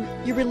 from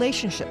your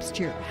relationships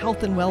to your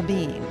health and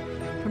well-being,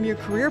 from your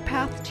career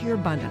path to your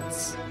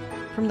abundance,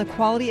 from the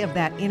quality of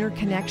that inner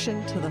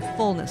connection to the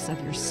fullness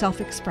of your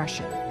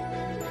self-expression.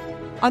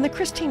 On the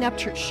Christine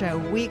Upchurch Show,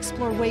 we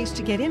explore ways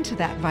to get into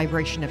that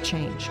vibration of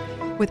change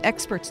with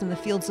experts in the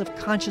fields of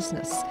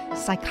consciousness,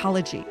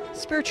 psychology,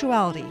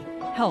 spirituality,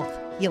 health,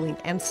 healing,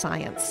 and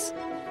science.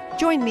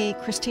 Join me,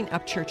 Christine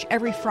Upchurch,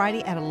 every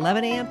Friday at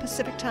 11 a.m.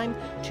 Pacific Time,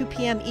 2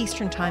 p.m.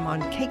 Eastern Time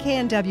on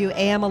KKNW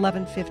AM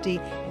 1150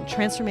 and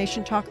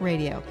Transformation Talk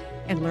Radio,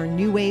 and learn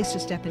new ways to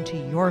step into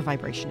your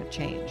vibration of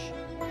change.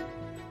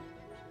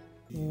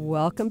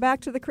 Welcome back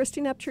to the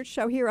Christine Upchurch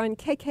Show here on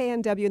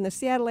KKNW in the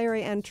Seattle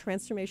area and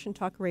Transformation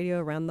Talk Radio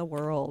around the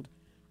world.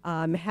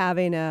 I'm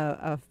having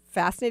a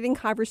fascinating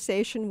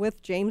conversation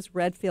with James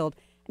Redfield.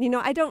 And, you know,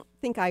 I don't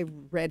think I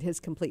read his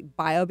complete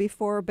bio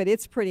before, but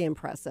it's pretty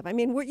impressive. I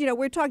mean,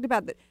 we're talking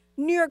about the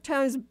New York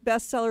Times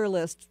bestseller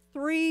list,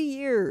 3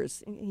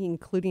 years,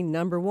 including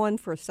 #1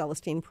 for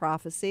Celestine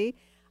Prophecy.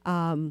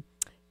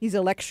 He's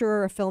a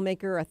lecturer, a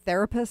filmmaker, a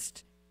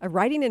therapist, a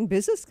writing and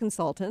business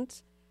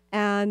consultant.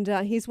 And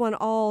he's won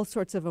all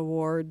sorts of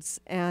awards,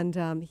 and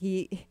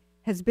he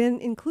has been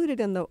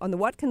included on the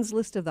Watkins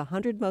list of the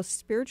 100 most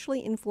spiritually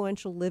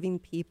influential living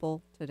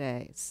people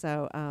today.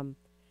 So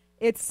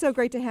it's so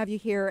great to have you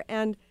here.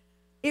 And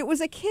it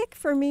was a kick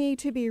for me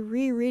to be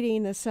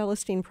rereading the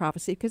Celestine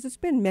Prophecy because it's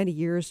been many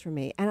years for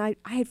me, and I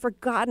had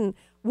forgotten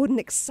what an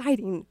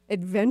exciting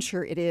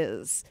adventure it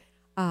is.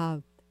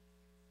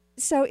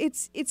 So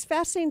it's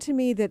fascinating to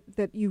me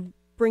that you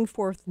bring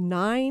forth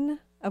 9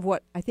 of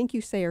what I think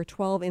you say are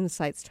 12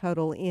 insights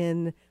total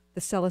in the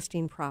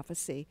Celestine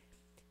Prophecy.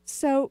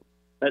 So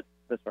that's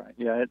right.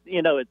 Yeah,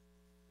 you know, it's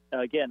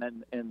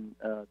again, and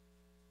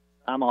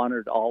I'm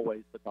honored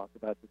always to talk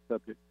about this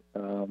subject,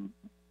 and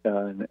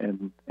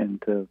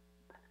to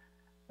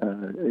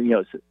you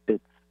know,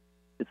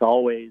 it's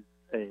always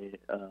it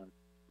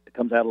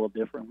comes out a little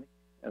differently,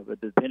 but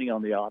depending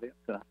on the audience,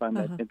 and I find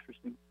that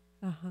interesting.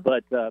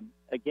 But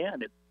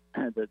again, it's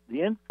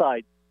the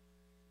insights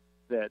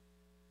that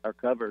are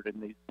covered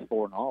in these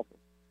 4 novels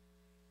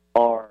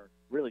are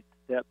really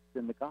steps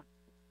in the consciousness.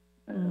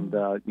 And,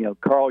 you know,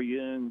 Carl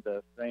Jung,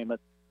 the famous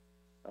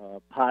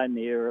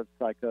pioneer of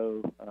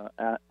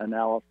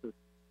psychoanalysis,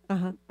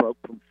 broke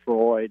from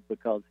Freud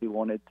because he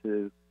wanted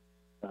to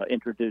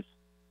introduce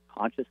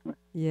consciousness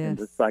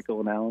into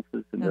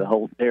psychoanalysis and the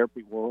whole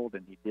therapy world,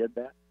 and he did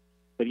that.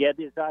 But he had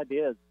these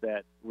ideas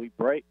that we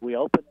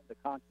open into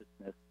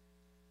consciousness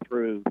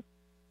through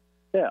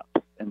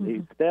steps, and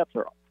these steps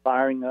are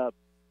firing up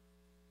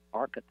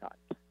archetypes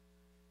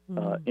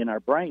in our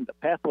brain, the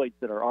pathways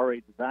that are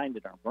already designed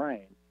in our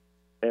brain,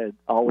 and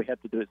all we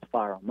have to do is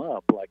fire them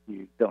up. Like,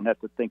 you don't have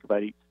to think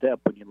about each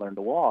step when you learn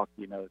to walk.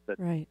 You know that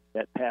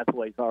that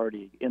pathway's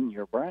already in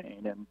your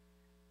brain, and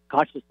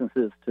consciousness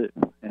is too.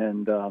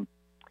 And so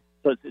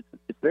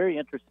it's very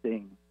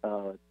interesting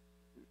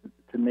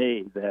to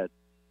me that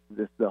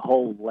the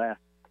whole last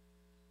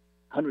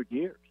 100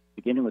 years,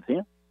 beginning with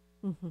him,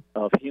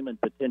 of human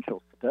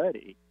potential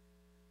study,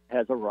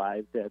 has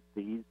arrived at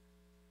these,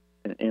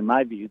 in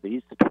my view,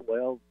 these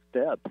 12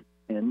 steps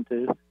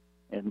into,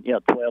 and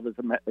 12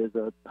 is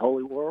a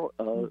holy word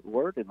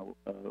in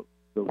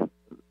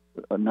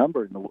a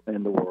number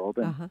in the world,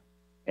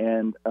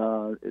 and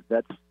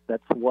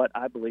that's what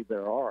I believe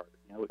there are.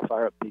 You know, we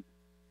fire up these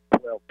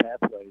 12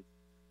 pathways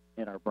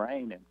in our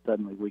brain, and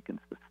suddenly we can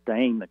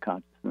sustain the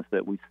consciousness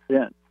that we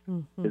sense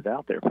is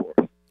out there for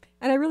us.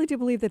 And I really do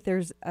believe that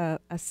there's a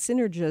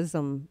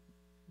synergism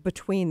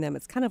between them.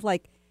 It's kind of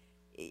like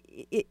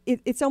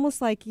it's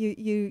almost like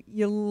you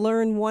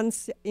learn one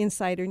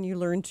insight and you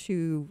learn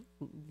to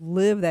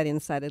live that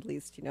insight, at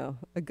least, you know,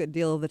 a good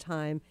deal of the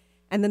time.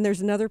 And then there's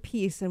another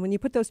piece, and when you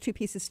put those two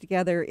pieces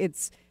together,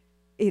 it's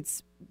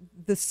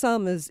the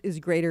sum is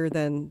greater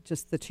than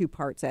just the two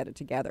parts added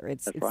together.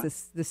 It's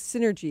this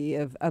synergy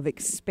of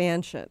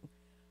expansion.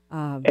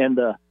 And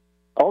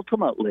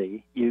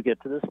ultimately, you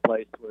get to this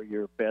place where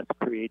your best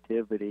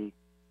creativity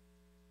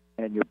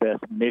and your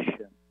best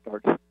mission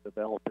starts to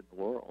develop in the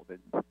world,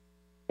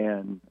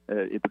 and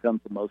it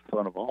becomes the most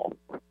fun of all.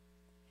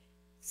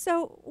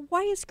 So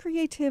why is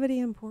creativity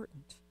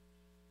important?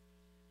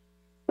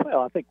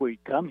 Well, I think we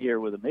come here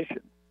with a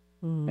mission,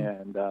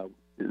 and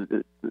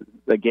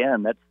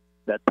again,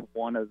 that's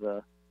one of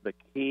the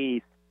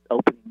key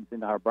openings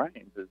in our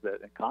brains, is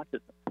that in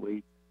consciousness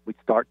we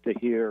start to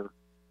hear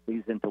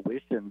these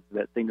intuitions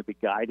that seem to be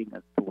guiding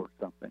us towards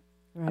something.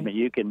 Right. I mean,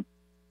 you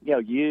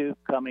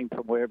coming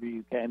from wherever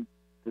you came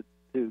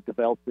to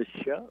develop this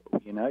show,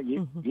 you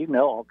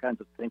know all kinds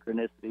of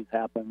synchronicities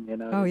happen,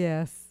 Oh,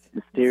 yes.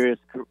 mysterious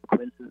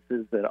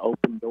coincidences that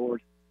open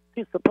doors.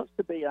 It's supposed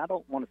to be, I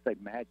don't want to say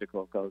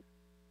magical, because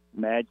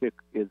magic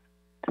is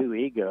too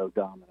ego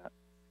dominant,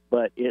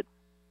 but it's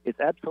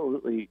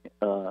absolutely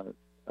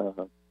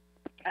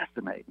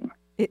fascinating.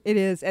 It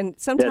is, and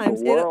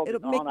sometimes it'll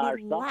make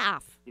me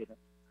laugh.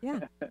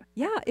 Yeah,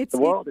 yeah. The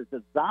world is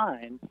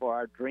designed for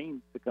our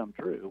dreams to come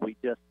true. We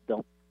just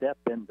don't step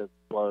into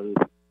flow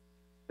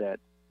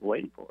that's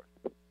waiting for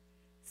us.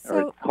 So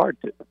or it's hard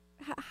to.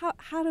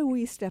 How do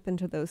we step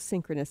into those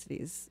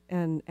synchronicities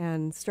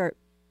and start,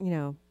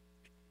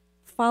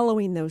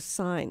 following those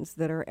signs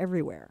that are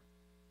everywhere?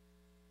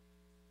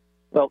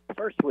 Well,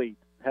 first we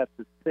have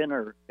to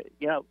center.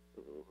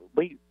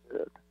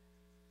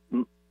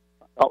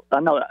 I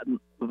know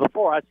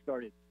before I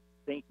started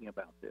thinking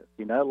about this,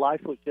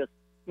 life was just,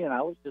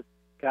 I was just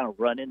kind of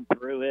running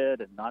through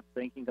it and not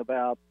thinking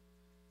about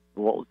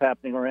what was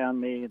happening around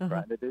me and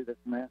trying to do this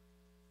and that.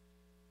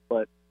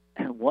 But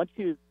once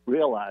you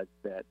realize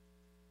that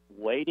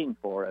waiting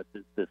for us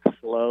is this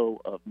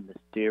flow of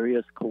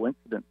mysterious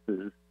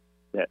coincidences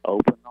that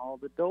open all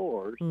the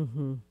doors,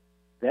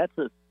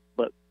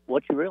 but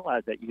what you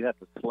realize that you have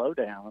to slow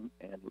down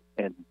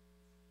and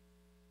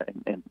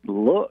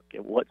look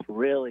at what's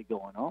really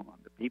going on.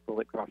 The people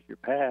that cross your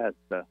path,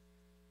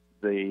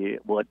 the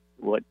what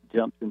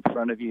jumps in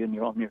front of you and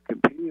you're on your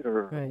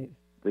computer, right.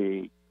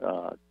 the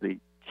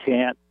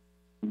chance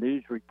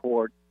news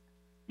report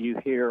you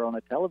hear on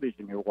a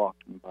television you're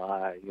walking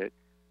by.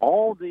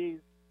 All these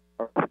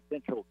are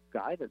potential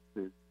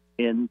guidances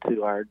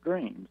into our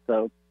dreams.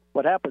 So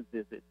what happens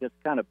is it just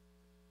kind of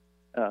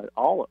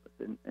all of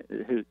us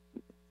who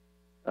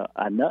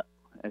I know.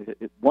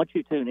 Once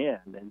you tune in,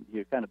 then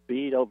you're kind of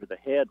beat over the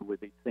head with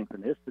these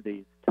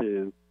synchronicities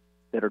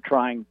that are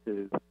trying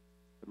to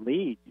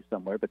lead you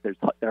somewhere, but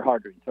they're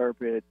hard to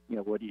interpret.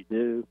 What do you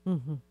do?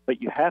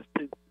 But you have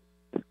to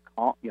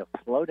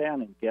slow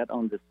down and get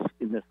on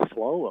in this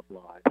flow of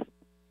life.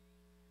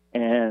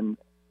 And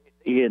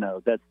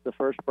that's the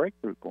first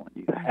breakthrough point.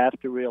 You have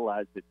to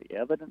realize that the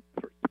evidence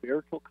for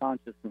spiritual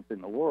consciousness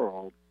in the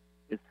world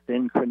is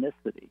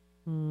synchronicity.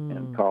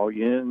 And Carl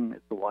Jung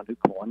is the one who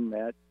coined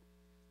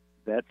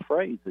that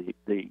phrase.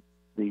 The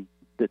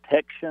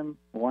detection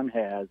one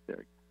has,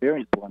 their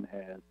experience one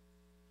has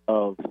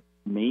of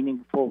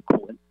meaningful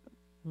coincidence.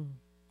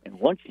 And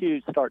once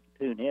you start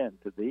to tune in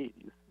to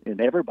these, and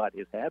everybody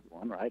has had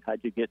one, right? How'd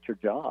you get your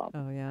job?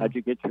 Oh, yeah. How'd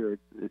you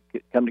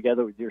come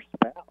together with your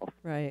spouse?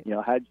 Right.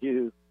 How'd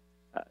you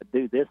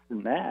do this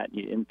and that?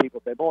 And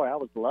people say, boy, I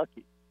was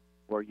lucky.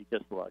 Were you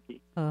just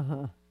lucky?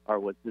 Or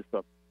was this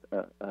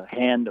a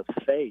hand of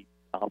fate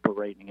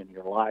operating in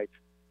your life,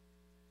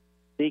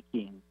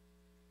 seeking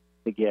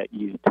to get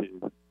you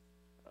to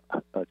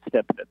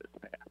step into this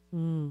path?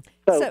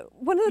 So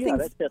one of the things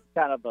that's just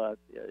kind of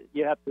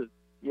you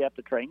have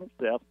to train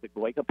yourself to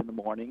wake up in the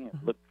morning and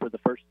look for the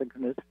first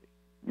synchronicity.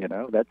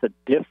 That's a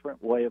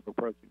different way of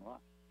approaching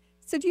life.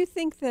 So do you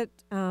think that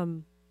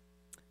I'm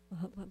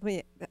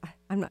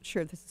not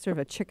sure if this is sort of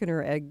a chicken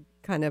or egg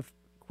kind of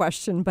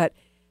question, but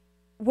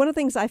one of the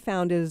things I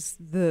found is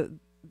the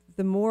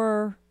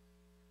more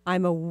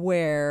I'm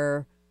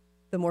aware,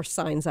 the more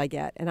signs I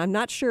get. And I'm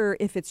not sure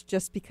if it's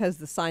just because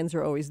the signs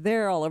are always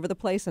there all over the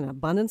place, an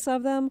abundance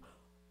of them,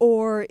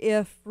 or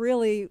if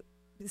really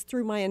it's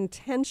through my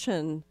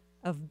intention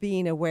of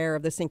being aware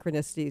of the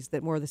synchronicities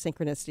that more of the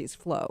synchronicities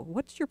flow.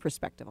 What's your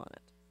perspective on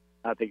it?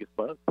 I think it's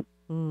both.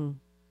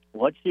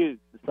 Once you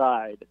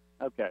decide,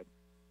 okay,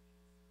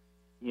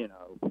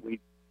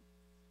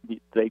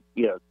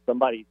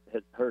 somebody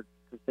has heard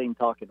Christine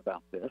talking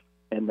about this,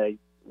 and they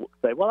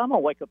say, well, I'm going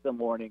to wake up in the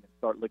morning and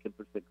start looking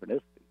for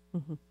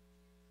synchronicity.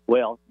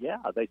 Well, yeah,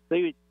 they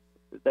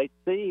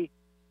see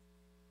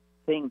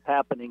things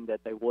happening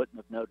that they wouldn't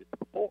have noticed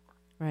before.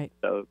 Right.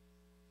 So,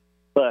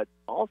 but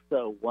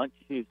also once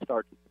you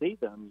start to see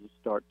them, you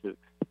start to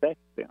expect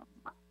them.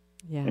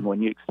 Yeah. And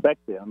when you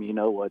expect them, you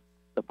know what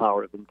the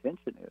power of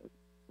intention is.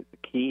 It's a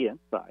key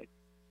insight.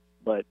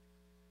 But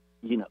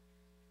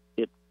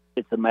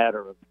it's a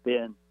matter of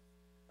then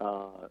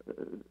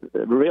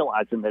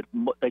realizing that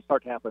they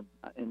start to happen,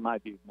 in my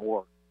view,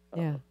 more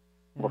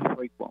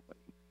frequently.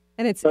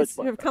 And it's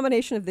sort of a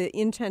combination of the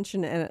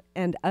intention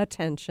and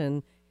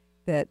attention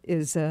that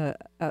is a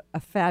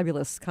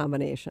fabulous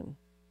combination.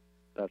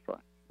 That's right.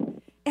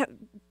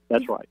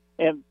 That's right.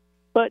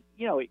 But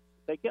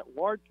they get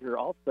larger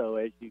also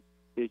as you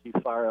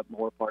fire up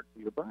more parts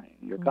of your brain,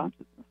 your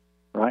consciousness,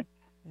 right?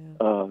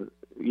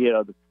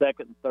 the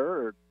second and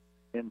third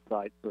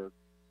insights are,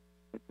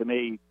 to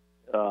me,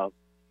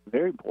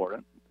 very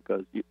important,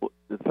 because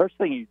the first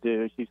thing you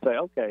do is you say,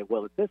 okay,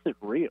 well, if this is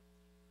real,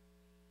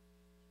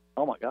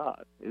 oh my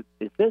God,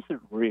 if this is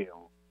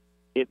real,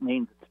 it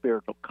means that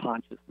spiritual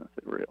consciousness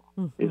is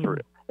real. Is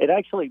real. It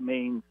actually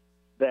means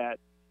that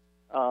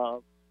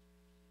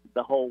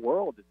the whole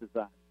world is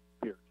designed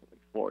spiritually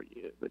for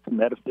you. It's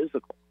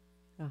metaphysical.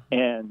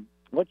 And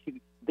once you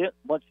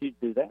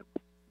do that,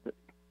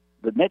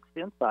 the next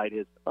insight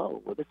is,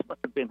 oh, well, this must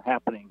have been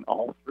happening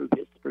all through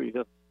history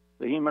of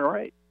the human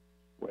race.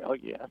 Well,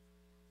 yes.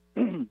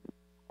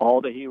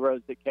 All the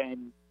heroes that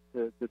came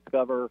to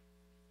discover,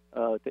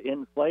 to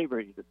end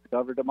slavery, to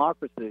discover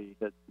democracy,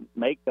 to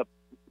make a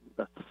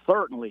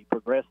certainly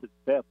progressive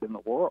step in the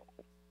world,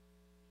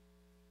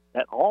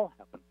 that all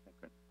happened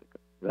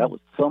synchronistically. That was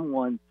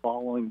someone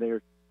following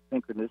their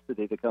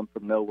synchronicity to come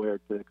from nowhere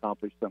to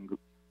accomplish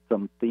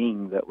some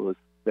thing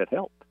that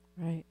helped.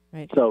 Right.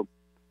 So,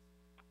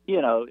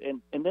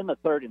 and then the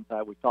third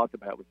insight we talked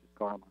about, which is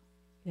karma.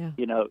 Yeah.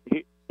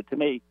 To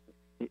me,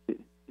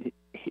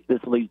 this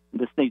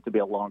needs to be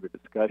a longer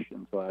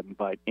discussion. So I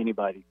invite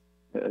anybody,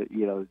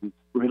 who's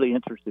really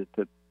interested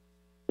to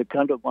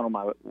come to one of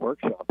my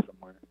workshops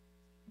somewhere.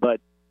 But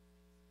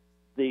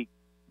the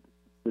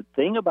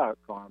thing about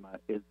karma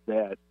is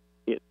that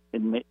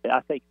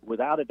I think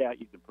without a doubt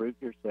you can prove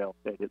to yourself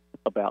that it's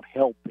about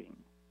helping.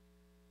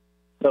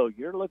 So if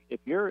you're looking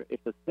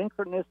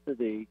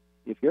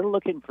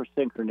for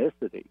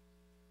synchronicity,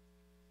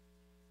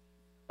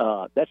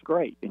 that's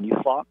great, and you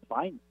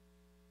find it.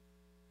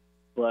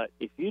 But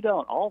if you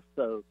don't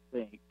also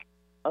think,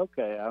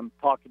 okay, I'm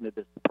talking to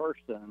this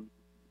person,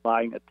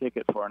 buying a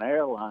ticket for an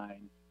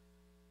airline,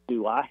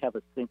 do I have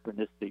a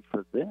synchronicity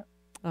for them?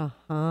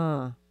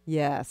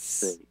 Yes.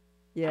 See?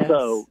 Yes.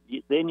 So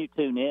then you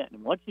tune in,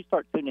 and once you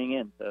start tuning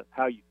in to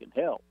how you can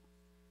help,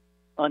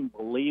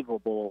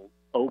 unbelievable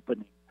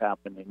openings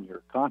happen in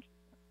your consciousness.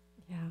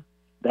 Yeah.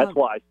 That's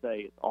why I say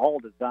it's all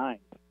designed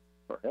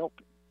for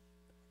helping.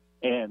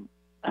 And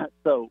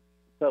so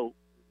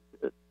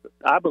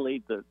I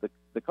believe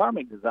the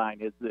karmic design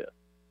is this.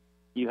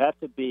 You have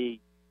to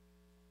be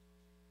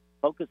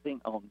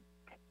focusing on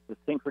the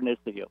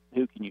synchronicity of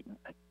who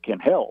can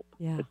help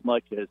as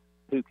much as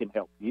who can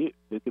help you,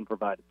 who can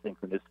provide a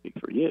synchronicity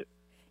for you.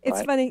 It's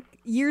right? funny.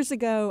 Years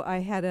ago, I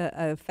had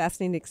a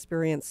fascinating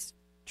experience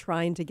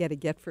trying to get a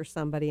gift for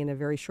somebody in a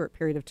very short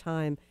period of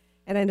time,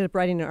 and I ended up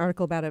writing an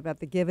article about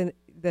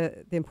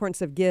the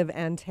importance of give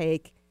and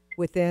take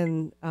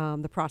within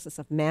the process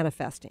of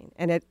manifesting.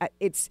 And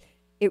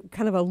it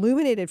kind of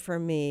illuminated for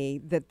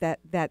me that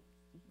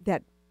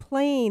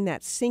playing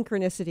that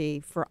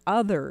synchronicity for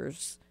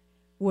others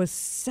was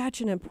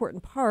such an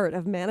important part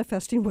of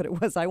manifesting what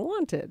it was I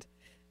wanted.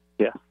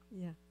 Yeah.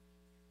 Yeah.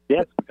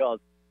 Yes, because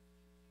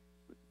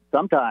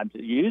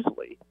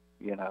usually,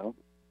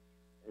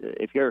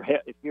 if you're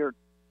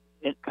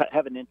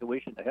have an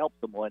intuition to help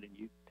someone and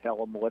you tell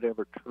them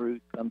whatever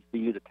truth comes to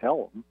you to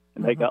tell them,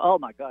 and they go, "Oh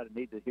my God, I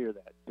need to hear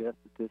that just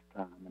at this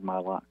time in my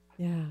life."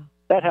 Yeah.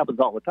 That happens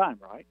all the time,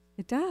 right?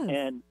 It does.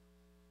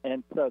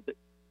 And so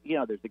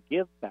there's a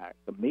give back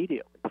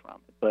immediately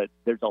from it, but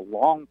there's a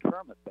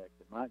long-term effect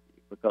in my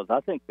view, because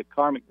I think the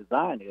karmic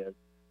design is,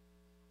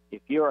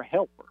 if you're a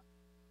helper,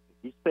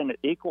 if you spend an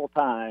equal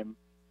time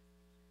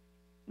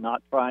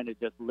not trying to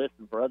just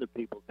listen for other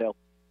people's help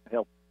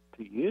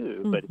to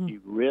you, but if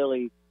you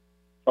really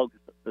focus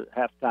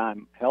half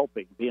time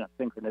helping, being a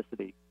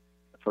synchronicity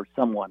for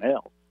someone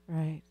else,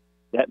 right,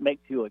 that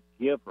makes you a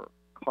giver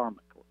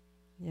karmically.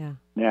 Yeah.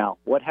 Now,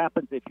 what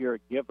happens if you're a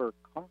giver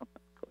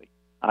karmically?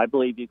 I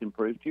believe you can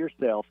prove to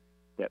yourself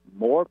that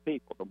more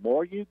people, the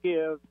more you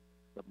give,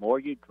 the more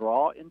you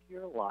draw into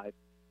your life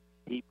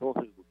people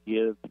who will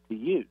give to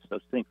you. So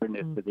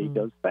synchronicity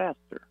goes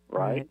faster,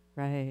 right?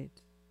 Right.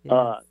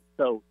 Yes.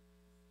 So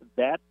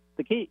that's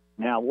the key.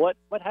 Now, what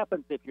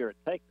happens if you're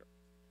a taker?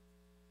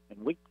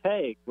 And we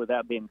take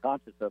without being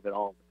conscious of it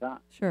all the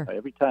time. Sure.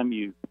 Every time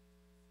you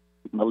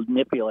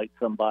manipulate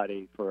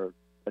somebody for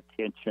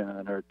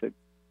attention or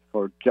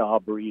for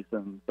job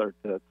reasons or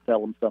to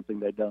sell them something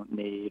they don't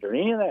need or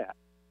any of that,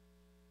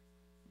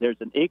 there's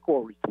an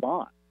equal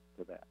response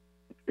to that.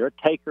 If you're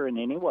a taker in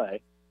any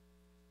way,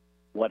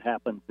 what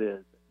happens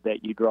is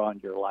that you draw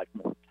into your life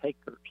more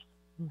takers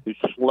who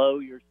slow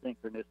your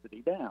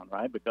synchronicity down,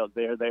 right? Because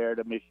they're there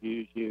to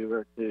misuse you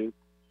or to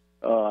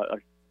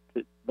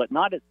but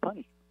not as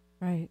punishment.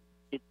 Right.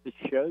 It's to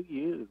show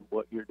you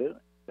what you're doing.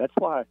 That's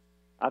why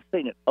I've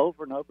seen it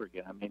over and over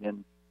again. I mean,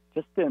 in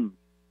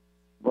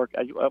work,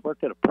 I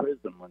worked at a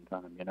prison one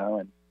time,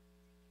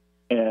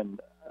 and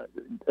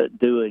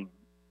doing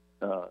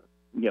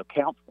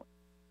counseling,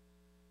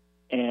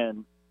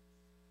 and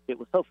it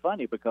was so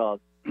funny because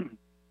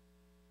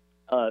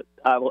I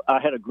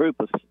had a group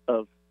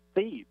of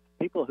thieves,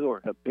 people who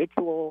are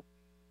habitual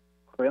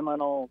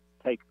criminal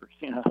takers,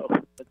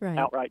 right.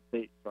 outright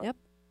thieves. Right? Yep.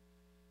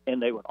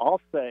 And they would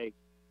all say,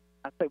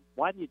 I say,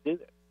 why do you do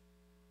this?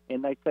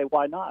 And they say,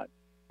 why not?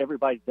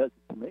 Everybody does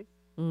it to me.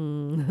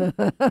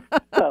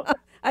 So,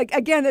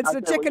 Again, it's I a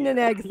said, chicken well, and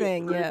egg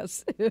thing.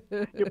 Yes.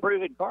 You're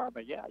proving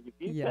karma. Yeah.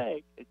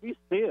 If you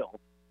steal,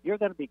 you're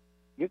going to be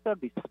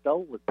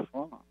stolen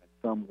from in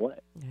some way.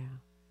 Yeah.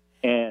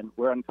 And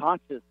we're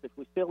unconscious if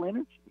we steal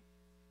energy.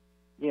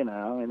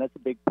 And that's a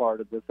big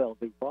part of the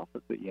Celestine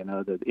prophecy.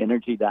 The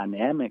energy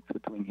dynamics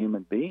between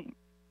human beings.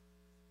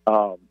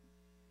 That's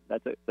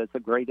an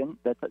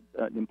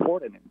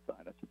important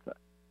insight, I should say.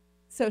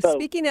 So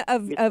speaking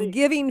of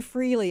giving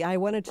freely, I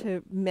wanted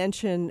to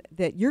mention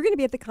that you're going to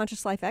be at the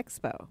Conscious Life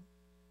Expo,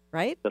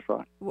 right? That's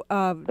right.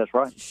 That's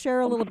right. Share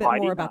a little bit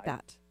more about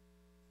that.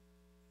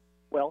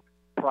 Well,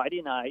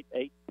 Friday night,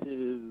 8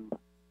 to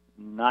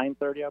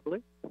 9:30, I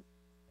believe,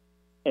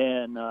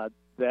 and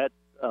that's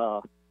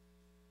I'm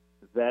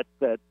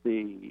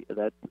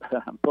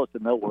supposed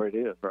to know where it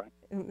is, right?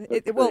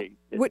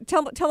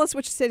 Tell us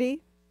which city.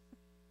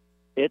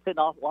 It's in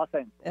Los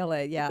Angeles.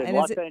 L.A., yeah. It's in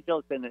Los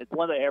Angeles, and it's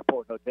one of the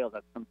airport hotels.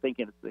 I'm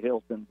thinking it's the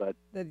Hilton, but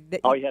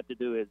all you have to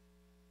do is,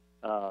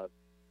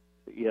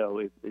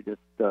 just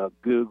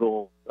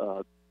Google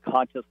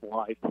Conscious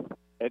Life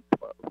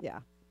Expo.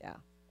 Yeah.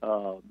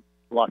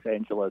 Los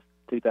Angeles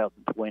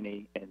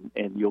 2020,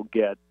 and you'll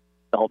get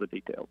all the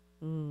details.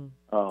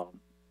 So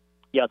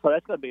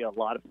that's going to be a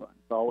lot of fun.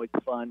 It's always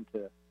fun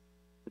to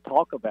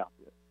talk about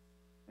this.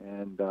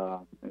 And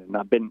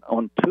I've been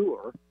on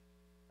tour.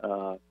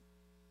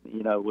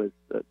 We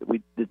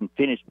didn't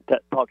finish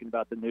talking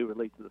about the new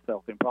release of the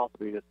Celestine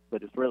Prophecy,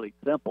 but it's really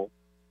simple.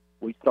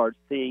 We started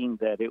seeing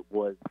that it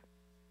was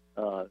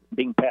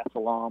being passed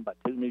along by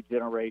two new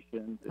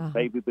generations, and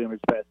baby boomers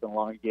passing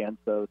along again.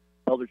 So the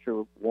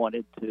publisher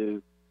wanted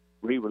to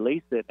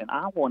re-release it, and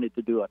I wanted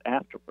to do it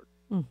afterwards.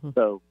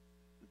 So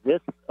this,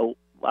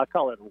 I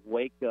call it a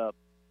wake-up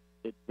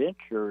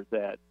adventure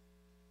that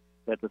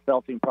the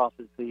Celestine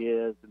Prophecy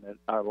is, and that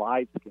our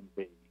lives can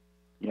be.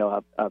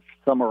 I've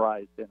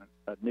summarized in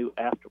a new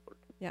afterward.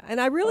 Yeah, and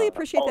I really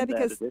appreciate that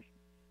because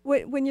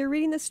when you're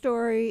reading the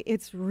story,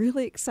 it's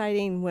really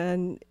exciting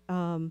when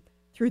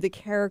through the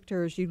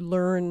characters you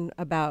learn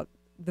about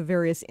the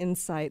various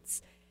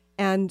insights,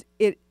 and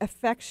it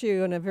affects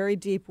you in a very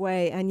deep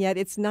way, and yet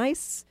it's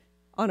nice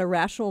on a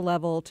rational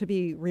level to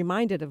be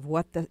reminded of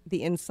what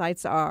the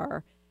insights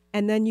are,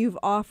 and then you've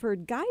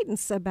offered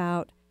guidance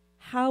about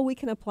how we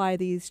can apply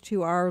these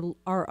to our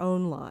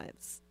own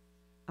lives.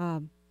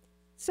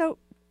 So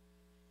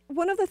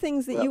one of the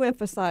things that you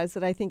emphasize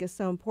that I think is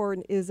so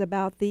important is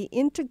about the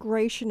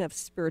integration of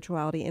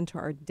spirituality into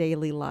our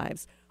daily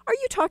lives. Are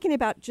you talking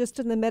about just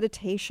in the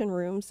meditation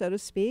room, so to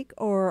speak,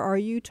 or are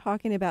you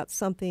talking about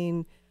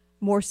something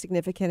more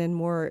significant and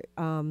more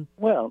I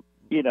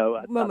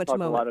talk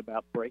a lot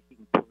about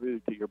breaking through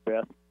to your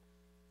best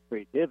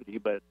creativity,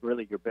 but it's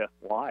really your best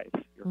life,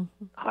 your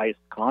highest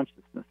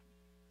consciousness.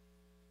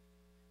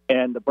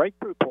 And the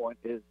breakthrough point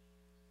is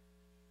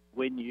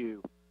when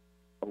you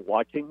are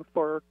watching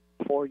for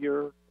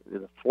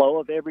the flow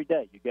of every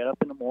day. You get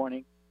up in the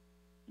morning,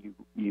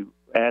 you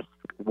ask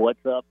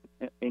what's up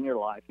in your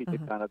life. You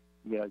just kind of,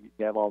 you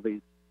have all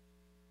these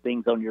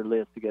things on your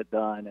list to get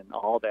done and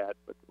all that,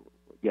 but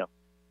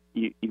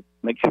you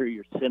make sure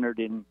you're centered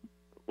in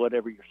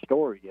whatever your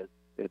story is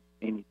at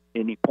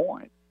any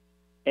point.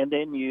 And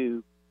then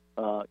you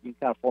kind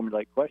of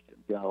formulate questions.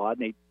 I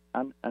don't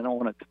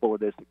want to explore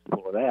this,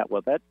 explore that.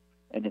 Well, that's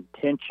an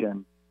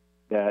intention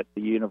that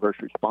the universe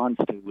responds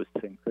to with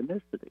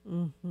synchronicity.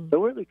 So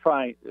we're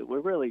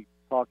really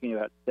talking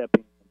about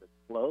stepping into the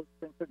flow of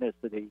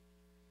synchronicity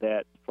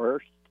that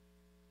first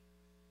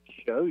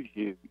shows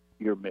you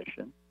your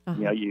mission.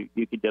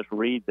 You could just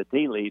read the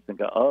tea leaves and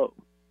go, oh,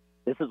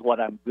 this is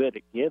what I'm good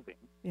at giving.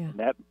 Yeah. And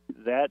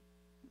that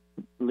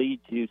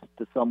leads you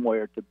to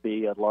somewhere to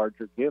be a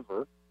larger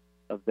giver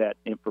of that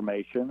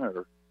information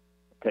or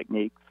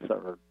techniques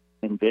or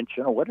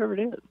invention or whatever it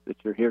is that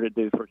you're here to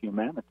do for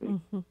humanity.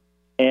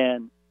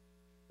 And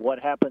what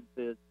happens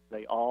is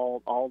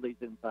all these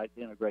insights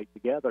integrate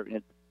together, and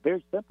it's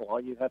very simple. All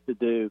you have to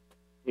do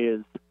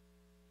is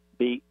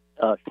be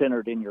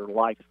centered in your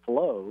life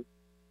flow.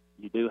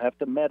 You do have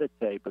to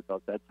meditate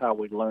because that's how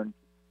we learn to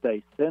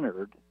stay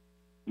centered,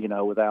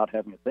 without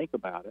having to think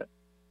about it.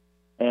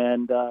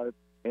 And I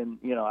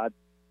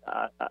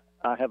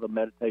have a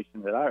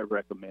meditation that I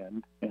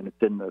recommend, and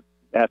it's in the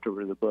after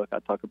the book. I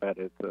talk about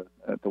it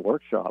at the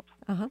workshops.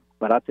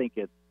 But I think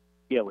it's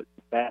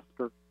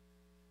faster.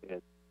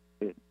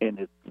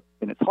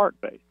 It's heart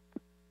based.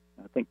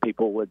 I think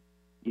people would,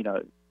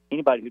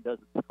 anybody who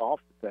doesn't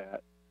scoff at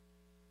that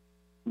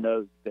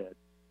knows that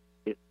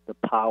it's the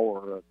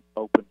power of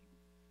opening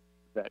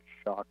that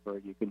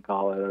chakra, you can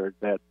call it, or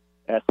that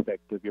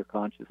aspect of your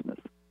consciousness,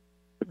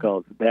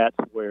 because that's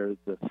where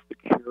the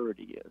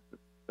security is.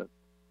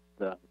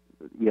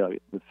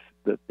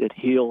 It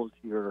heals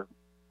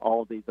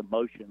all these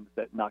emotions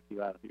that knock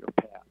you out of your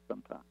path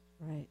sometimes.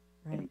 Right.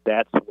 And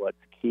that's what's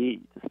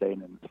key to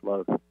staying in the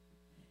flow.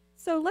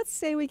 So let's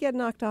say we get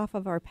knocked off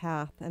of our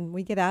path and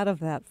we get out of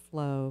that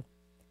flow.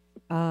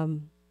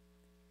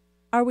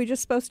 Are we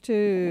just supposed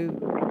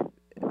to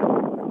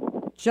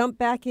jump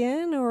back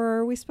in, or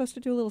are we supposed to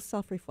do a little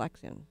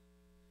self-reflection?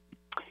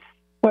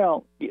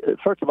 Well,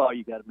 first of all,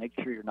 you got to make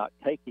sure you're not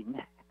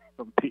taking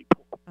from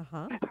people,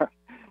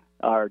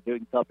 or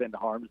doing something that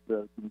harms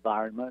the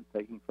environment,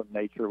 taking from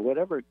nature,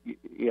 whatever.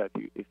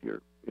 If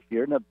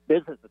you're in the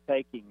business of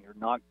taking, you're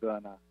not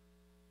gonna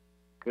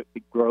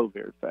grow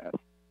very fast.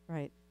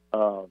 Right.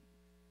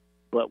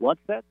 But once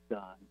that's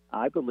done,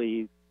 I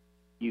believe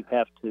you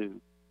have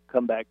to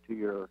come back to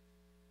your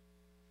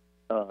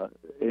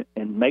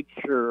and make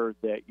sure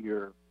that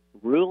your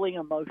ruling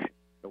emotion,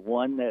 the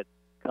one that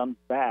comes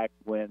back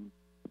when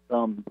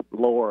some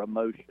lower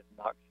emotion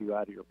knocks you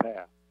out of your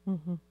path,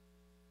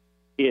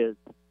 is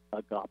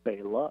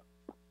agape love.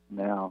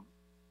 Now,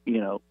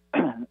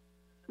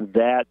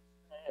 that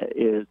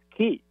is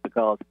key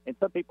because, and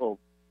some people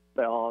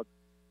say, "Oh,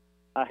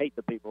 I hate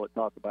the people that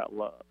talk about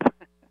love."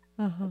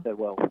 I said,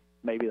 "Well,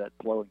 maybe that's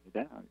slowing you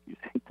down if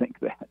you think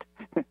that."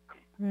 Right.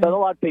 But a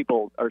lot of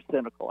people are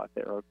cynical out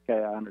there.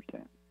 Okay, I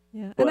understand.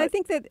 Yeah, but, and I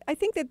think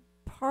that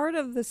part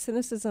of the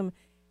cynicism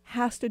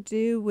has to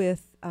do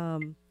with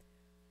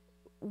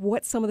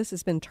what some of this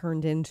has been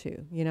turned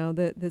into.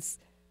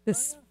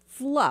 This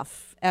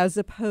fluff as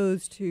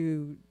opposed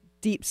to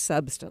deep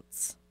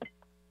substance.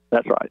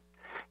 That's right.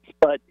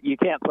 But you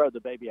can't throw the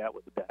baby out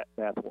with the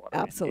bathwater.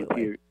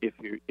 Absolutely. If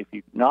you're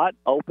not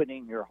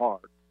opening your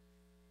heart,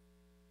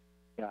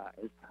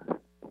 guys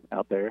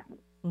out there,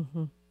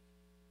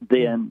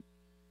 then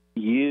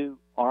you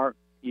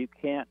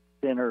can't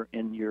center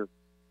in your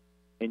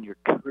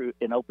true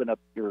and open up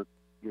your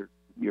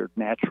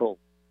natural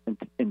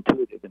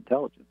intuitive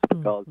intelligence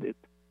because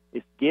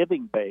it's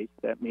giving based.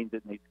 That means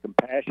it needs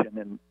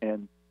compassion,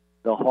 and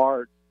the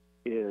heart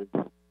is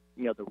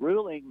the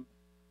ruling.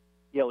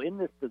 In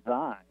this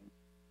design,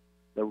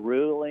 the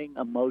ruling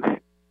emotion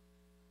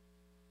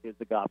is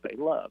agape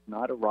love,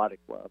 not erotic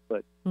love,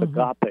 but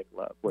agape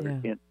love.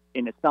 And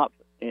it's not,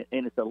 and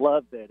it's a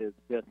love that is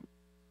just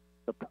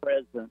the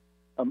present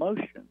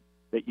emotion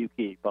that you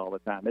keep all the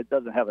time. It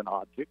doesn't have an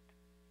object.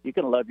 You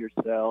can love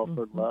yourself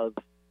or love,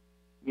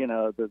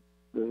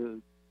 the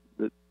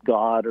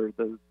God or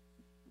the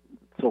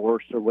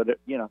source or whatever,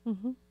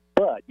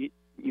 But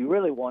you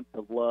really want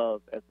to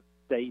love as a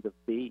state of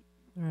being,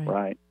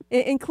 right?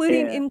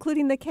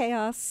 Including the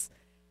chaos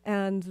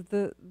and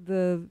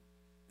the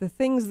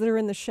things that are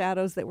in the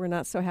shadows that we're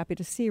not so happy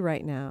to see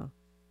right now,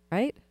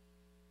 right?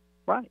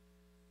 Right.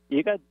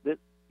 You got this.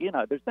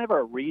 There's never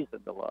a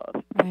reason to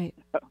love. Right.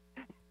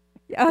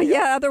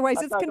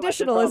 Otherwise it's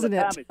conditional, isn't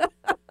it?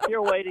 If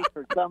you're waiting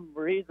for some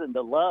reason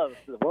to love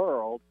the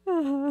world,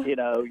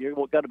 you're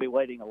going to be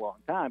waiting a long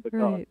time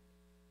because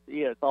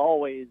it's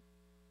always,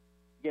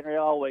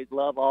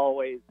 love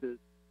always is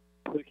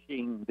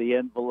pushing the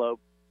envelope,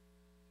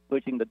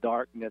 pushing the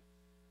darkness,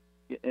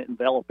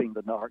 enveloping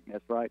the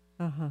darkness, right?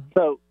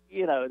 So,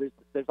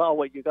 there's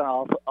always, you're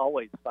going to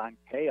always find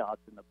chaos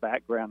in the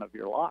background of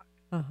your life.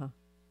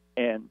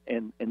 And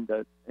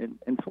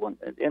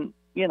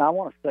I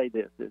want to say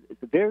this.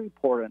 It's very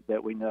important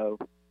that we know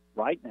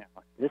right now,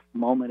 at this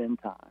moment in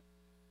time,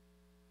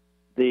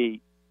 the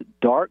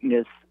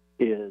darkness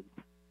is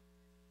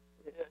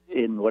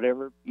in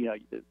whatever,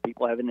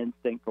 people have an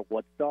instinct for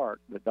what's dark.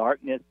 The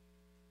darkness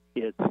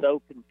is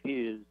so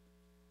confused,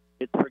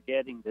 it's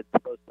forgetting that it's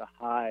supposed to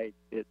hide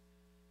the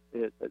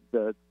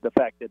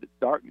fact that it's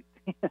darkness.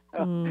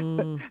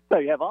 So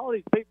you have all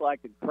these people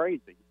acting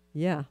crazy.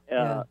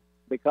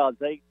 Because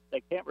they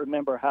can't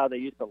remember how they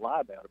used to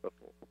lie about it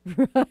before.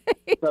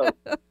 Right. So,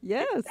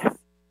 yes.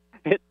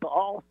 It's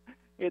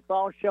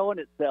all showing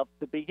itself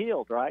to be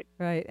healed, right?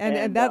 Right.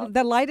 And that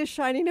the light is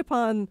shining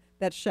upon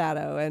that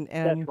shadow, and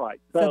that's right.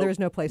 So there's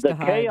no place to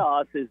hide. The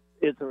chaos is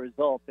a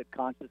result that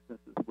consciousness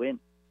is winning.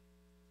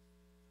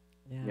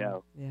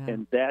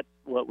 And that's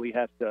what we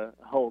have to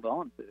hold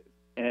on to.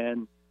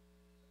 And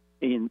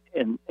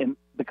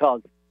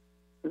because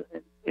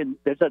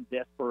there's a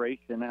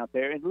desperation out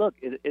there, and look,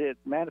 it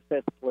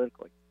manifests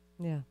politically.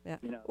 Yeah.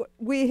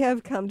 We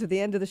have come to the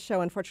end of the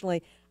show.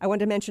 Unfortunately, I want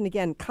to mention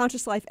again,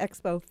 Conscious Life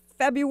Expo,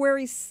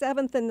 February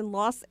 7th in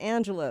Los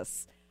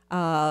Angeles.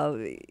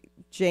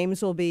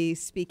 James will be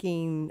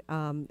speaking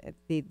at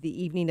the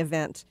evening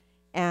event.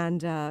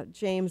 And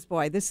James,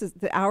 boy,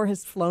 the hour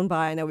has flown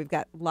by. I know we've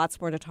got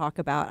lots more to talk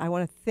about. I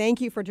want to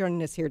thank you for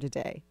joining us here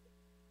today.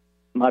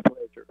 My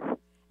pleasure.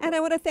 And I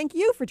want to thank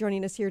you for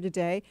joining us here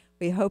today.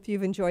 We hope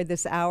you've enjoyed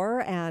this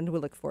hour, and we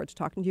look forward to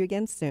talking to you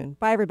again soon.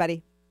 Bye,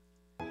 everybody.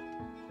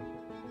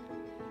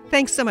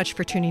 Thanks so much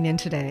for tuning in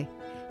today.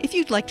 If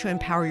you'd like to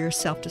empower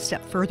yourself to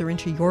step further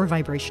into your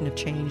vibration of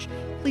change,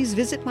 please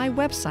visit my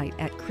website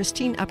at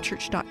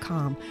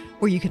christineupchurch.com,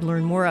 where you can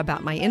learn more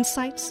about my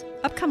insights,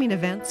 upcoming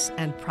events,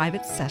 and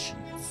private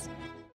sessions.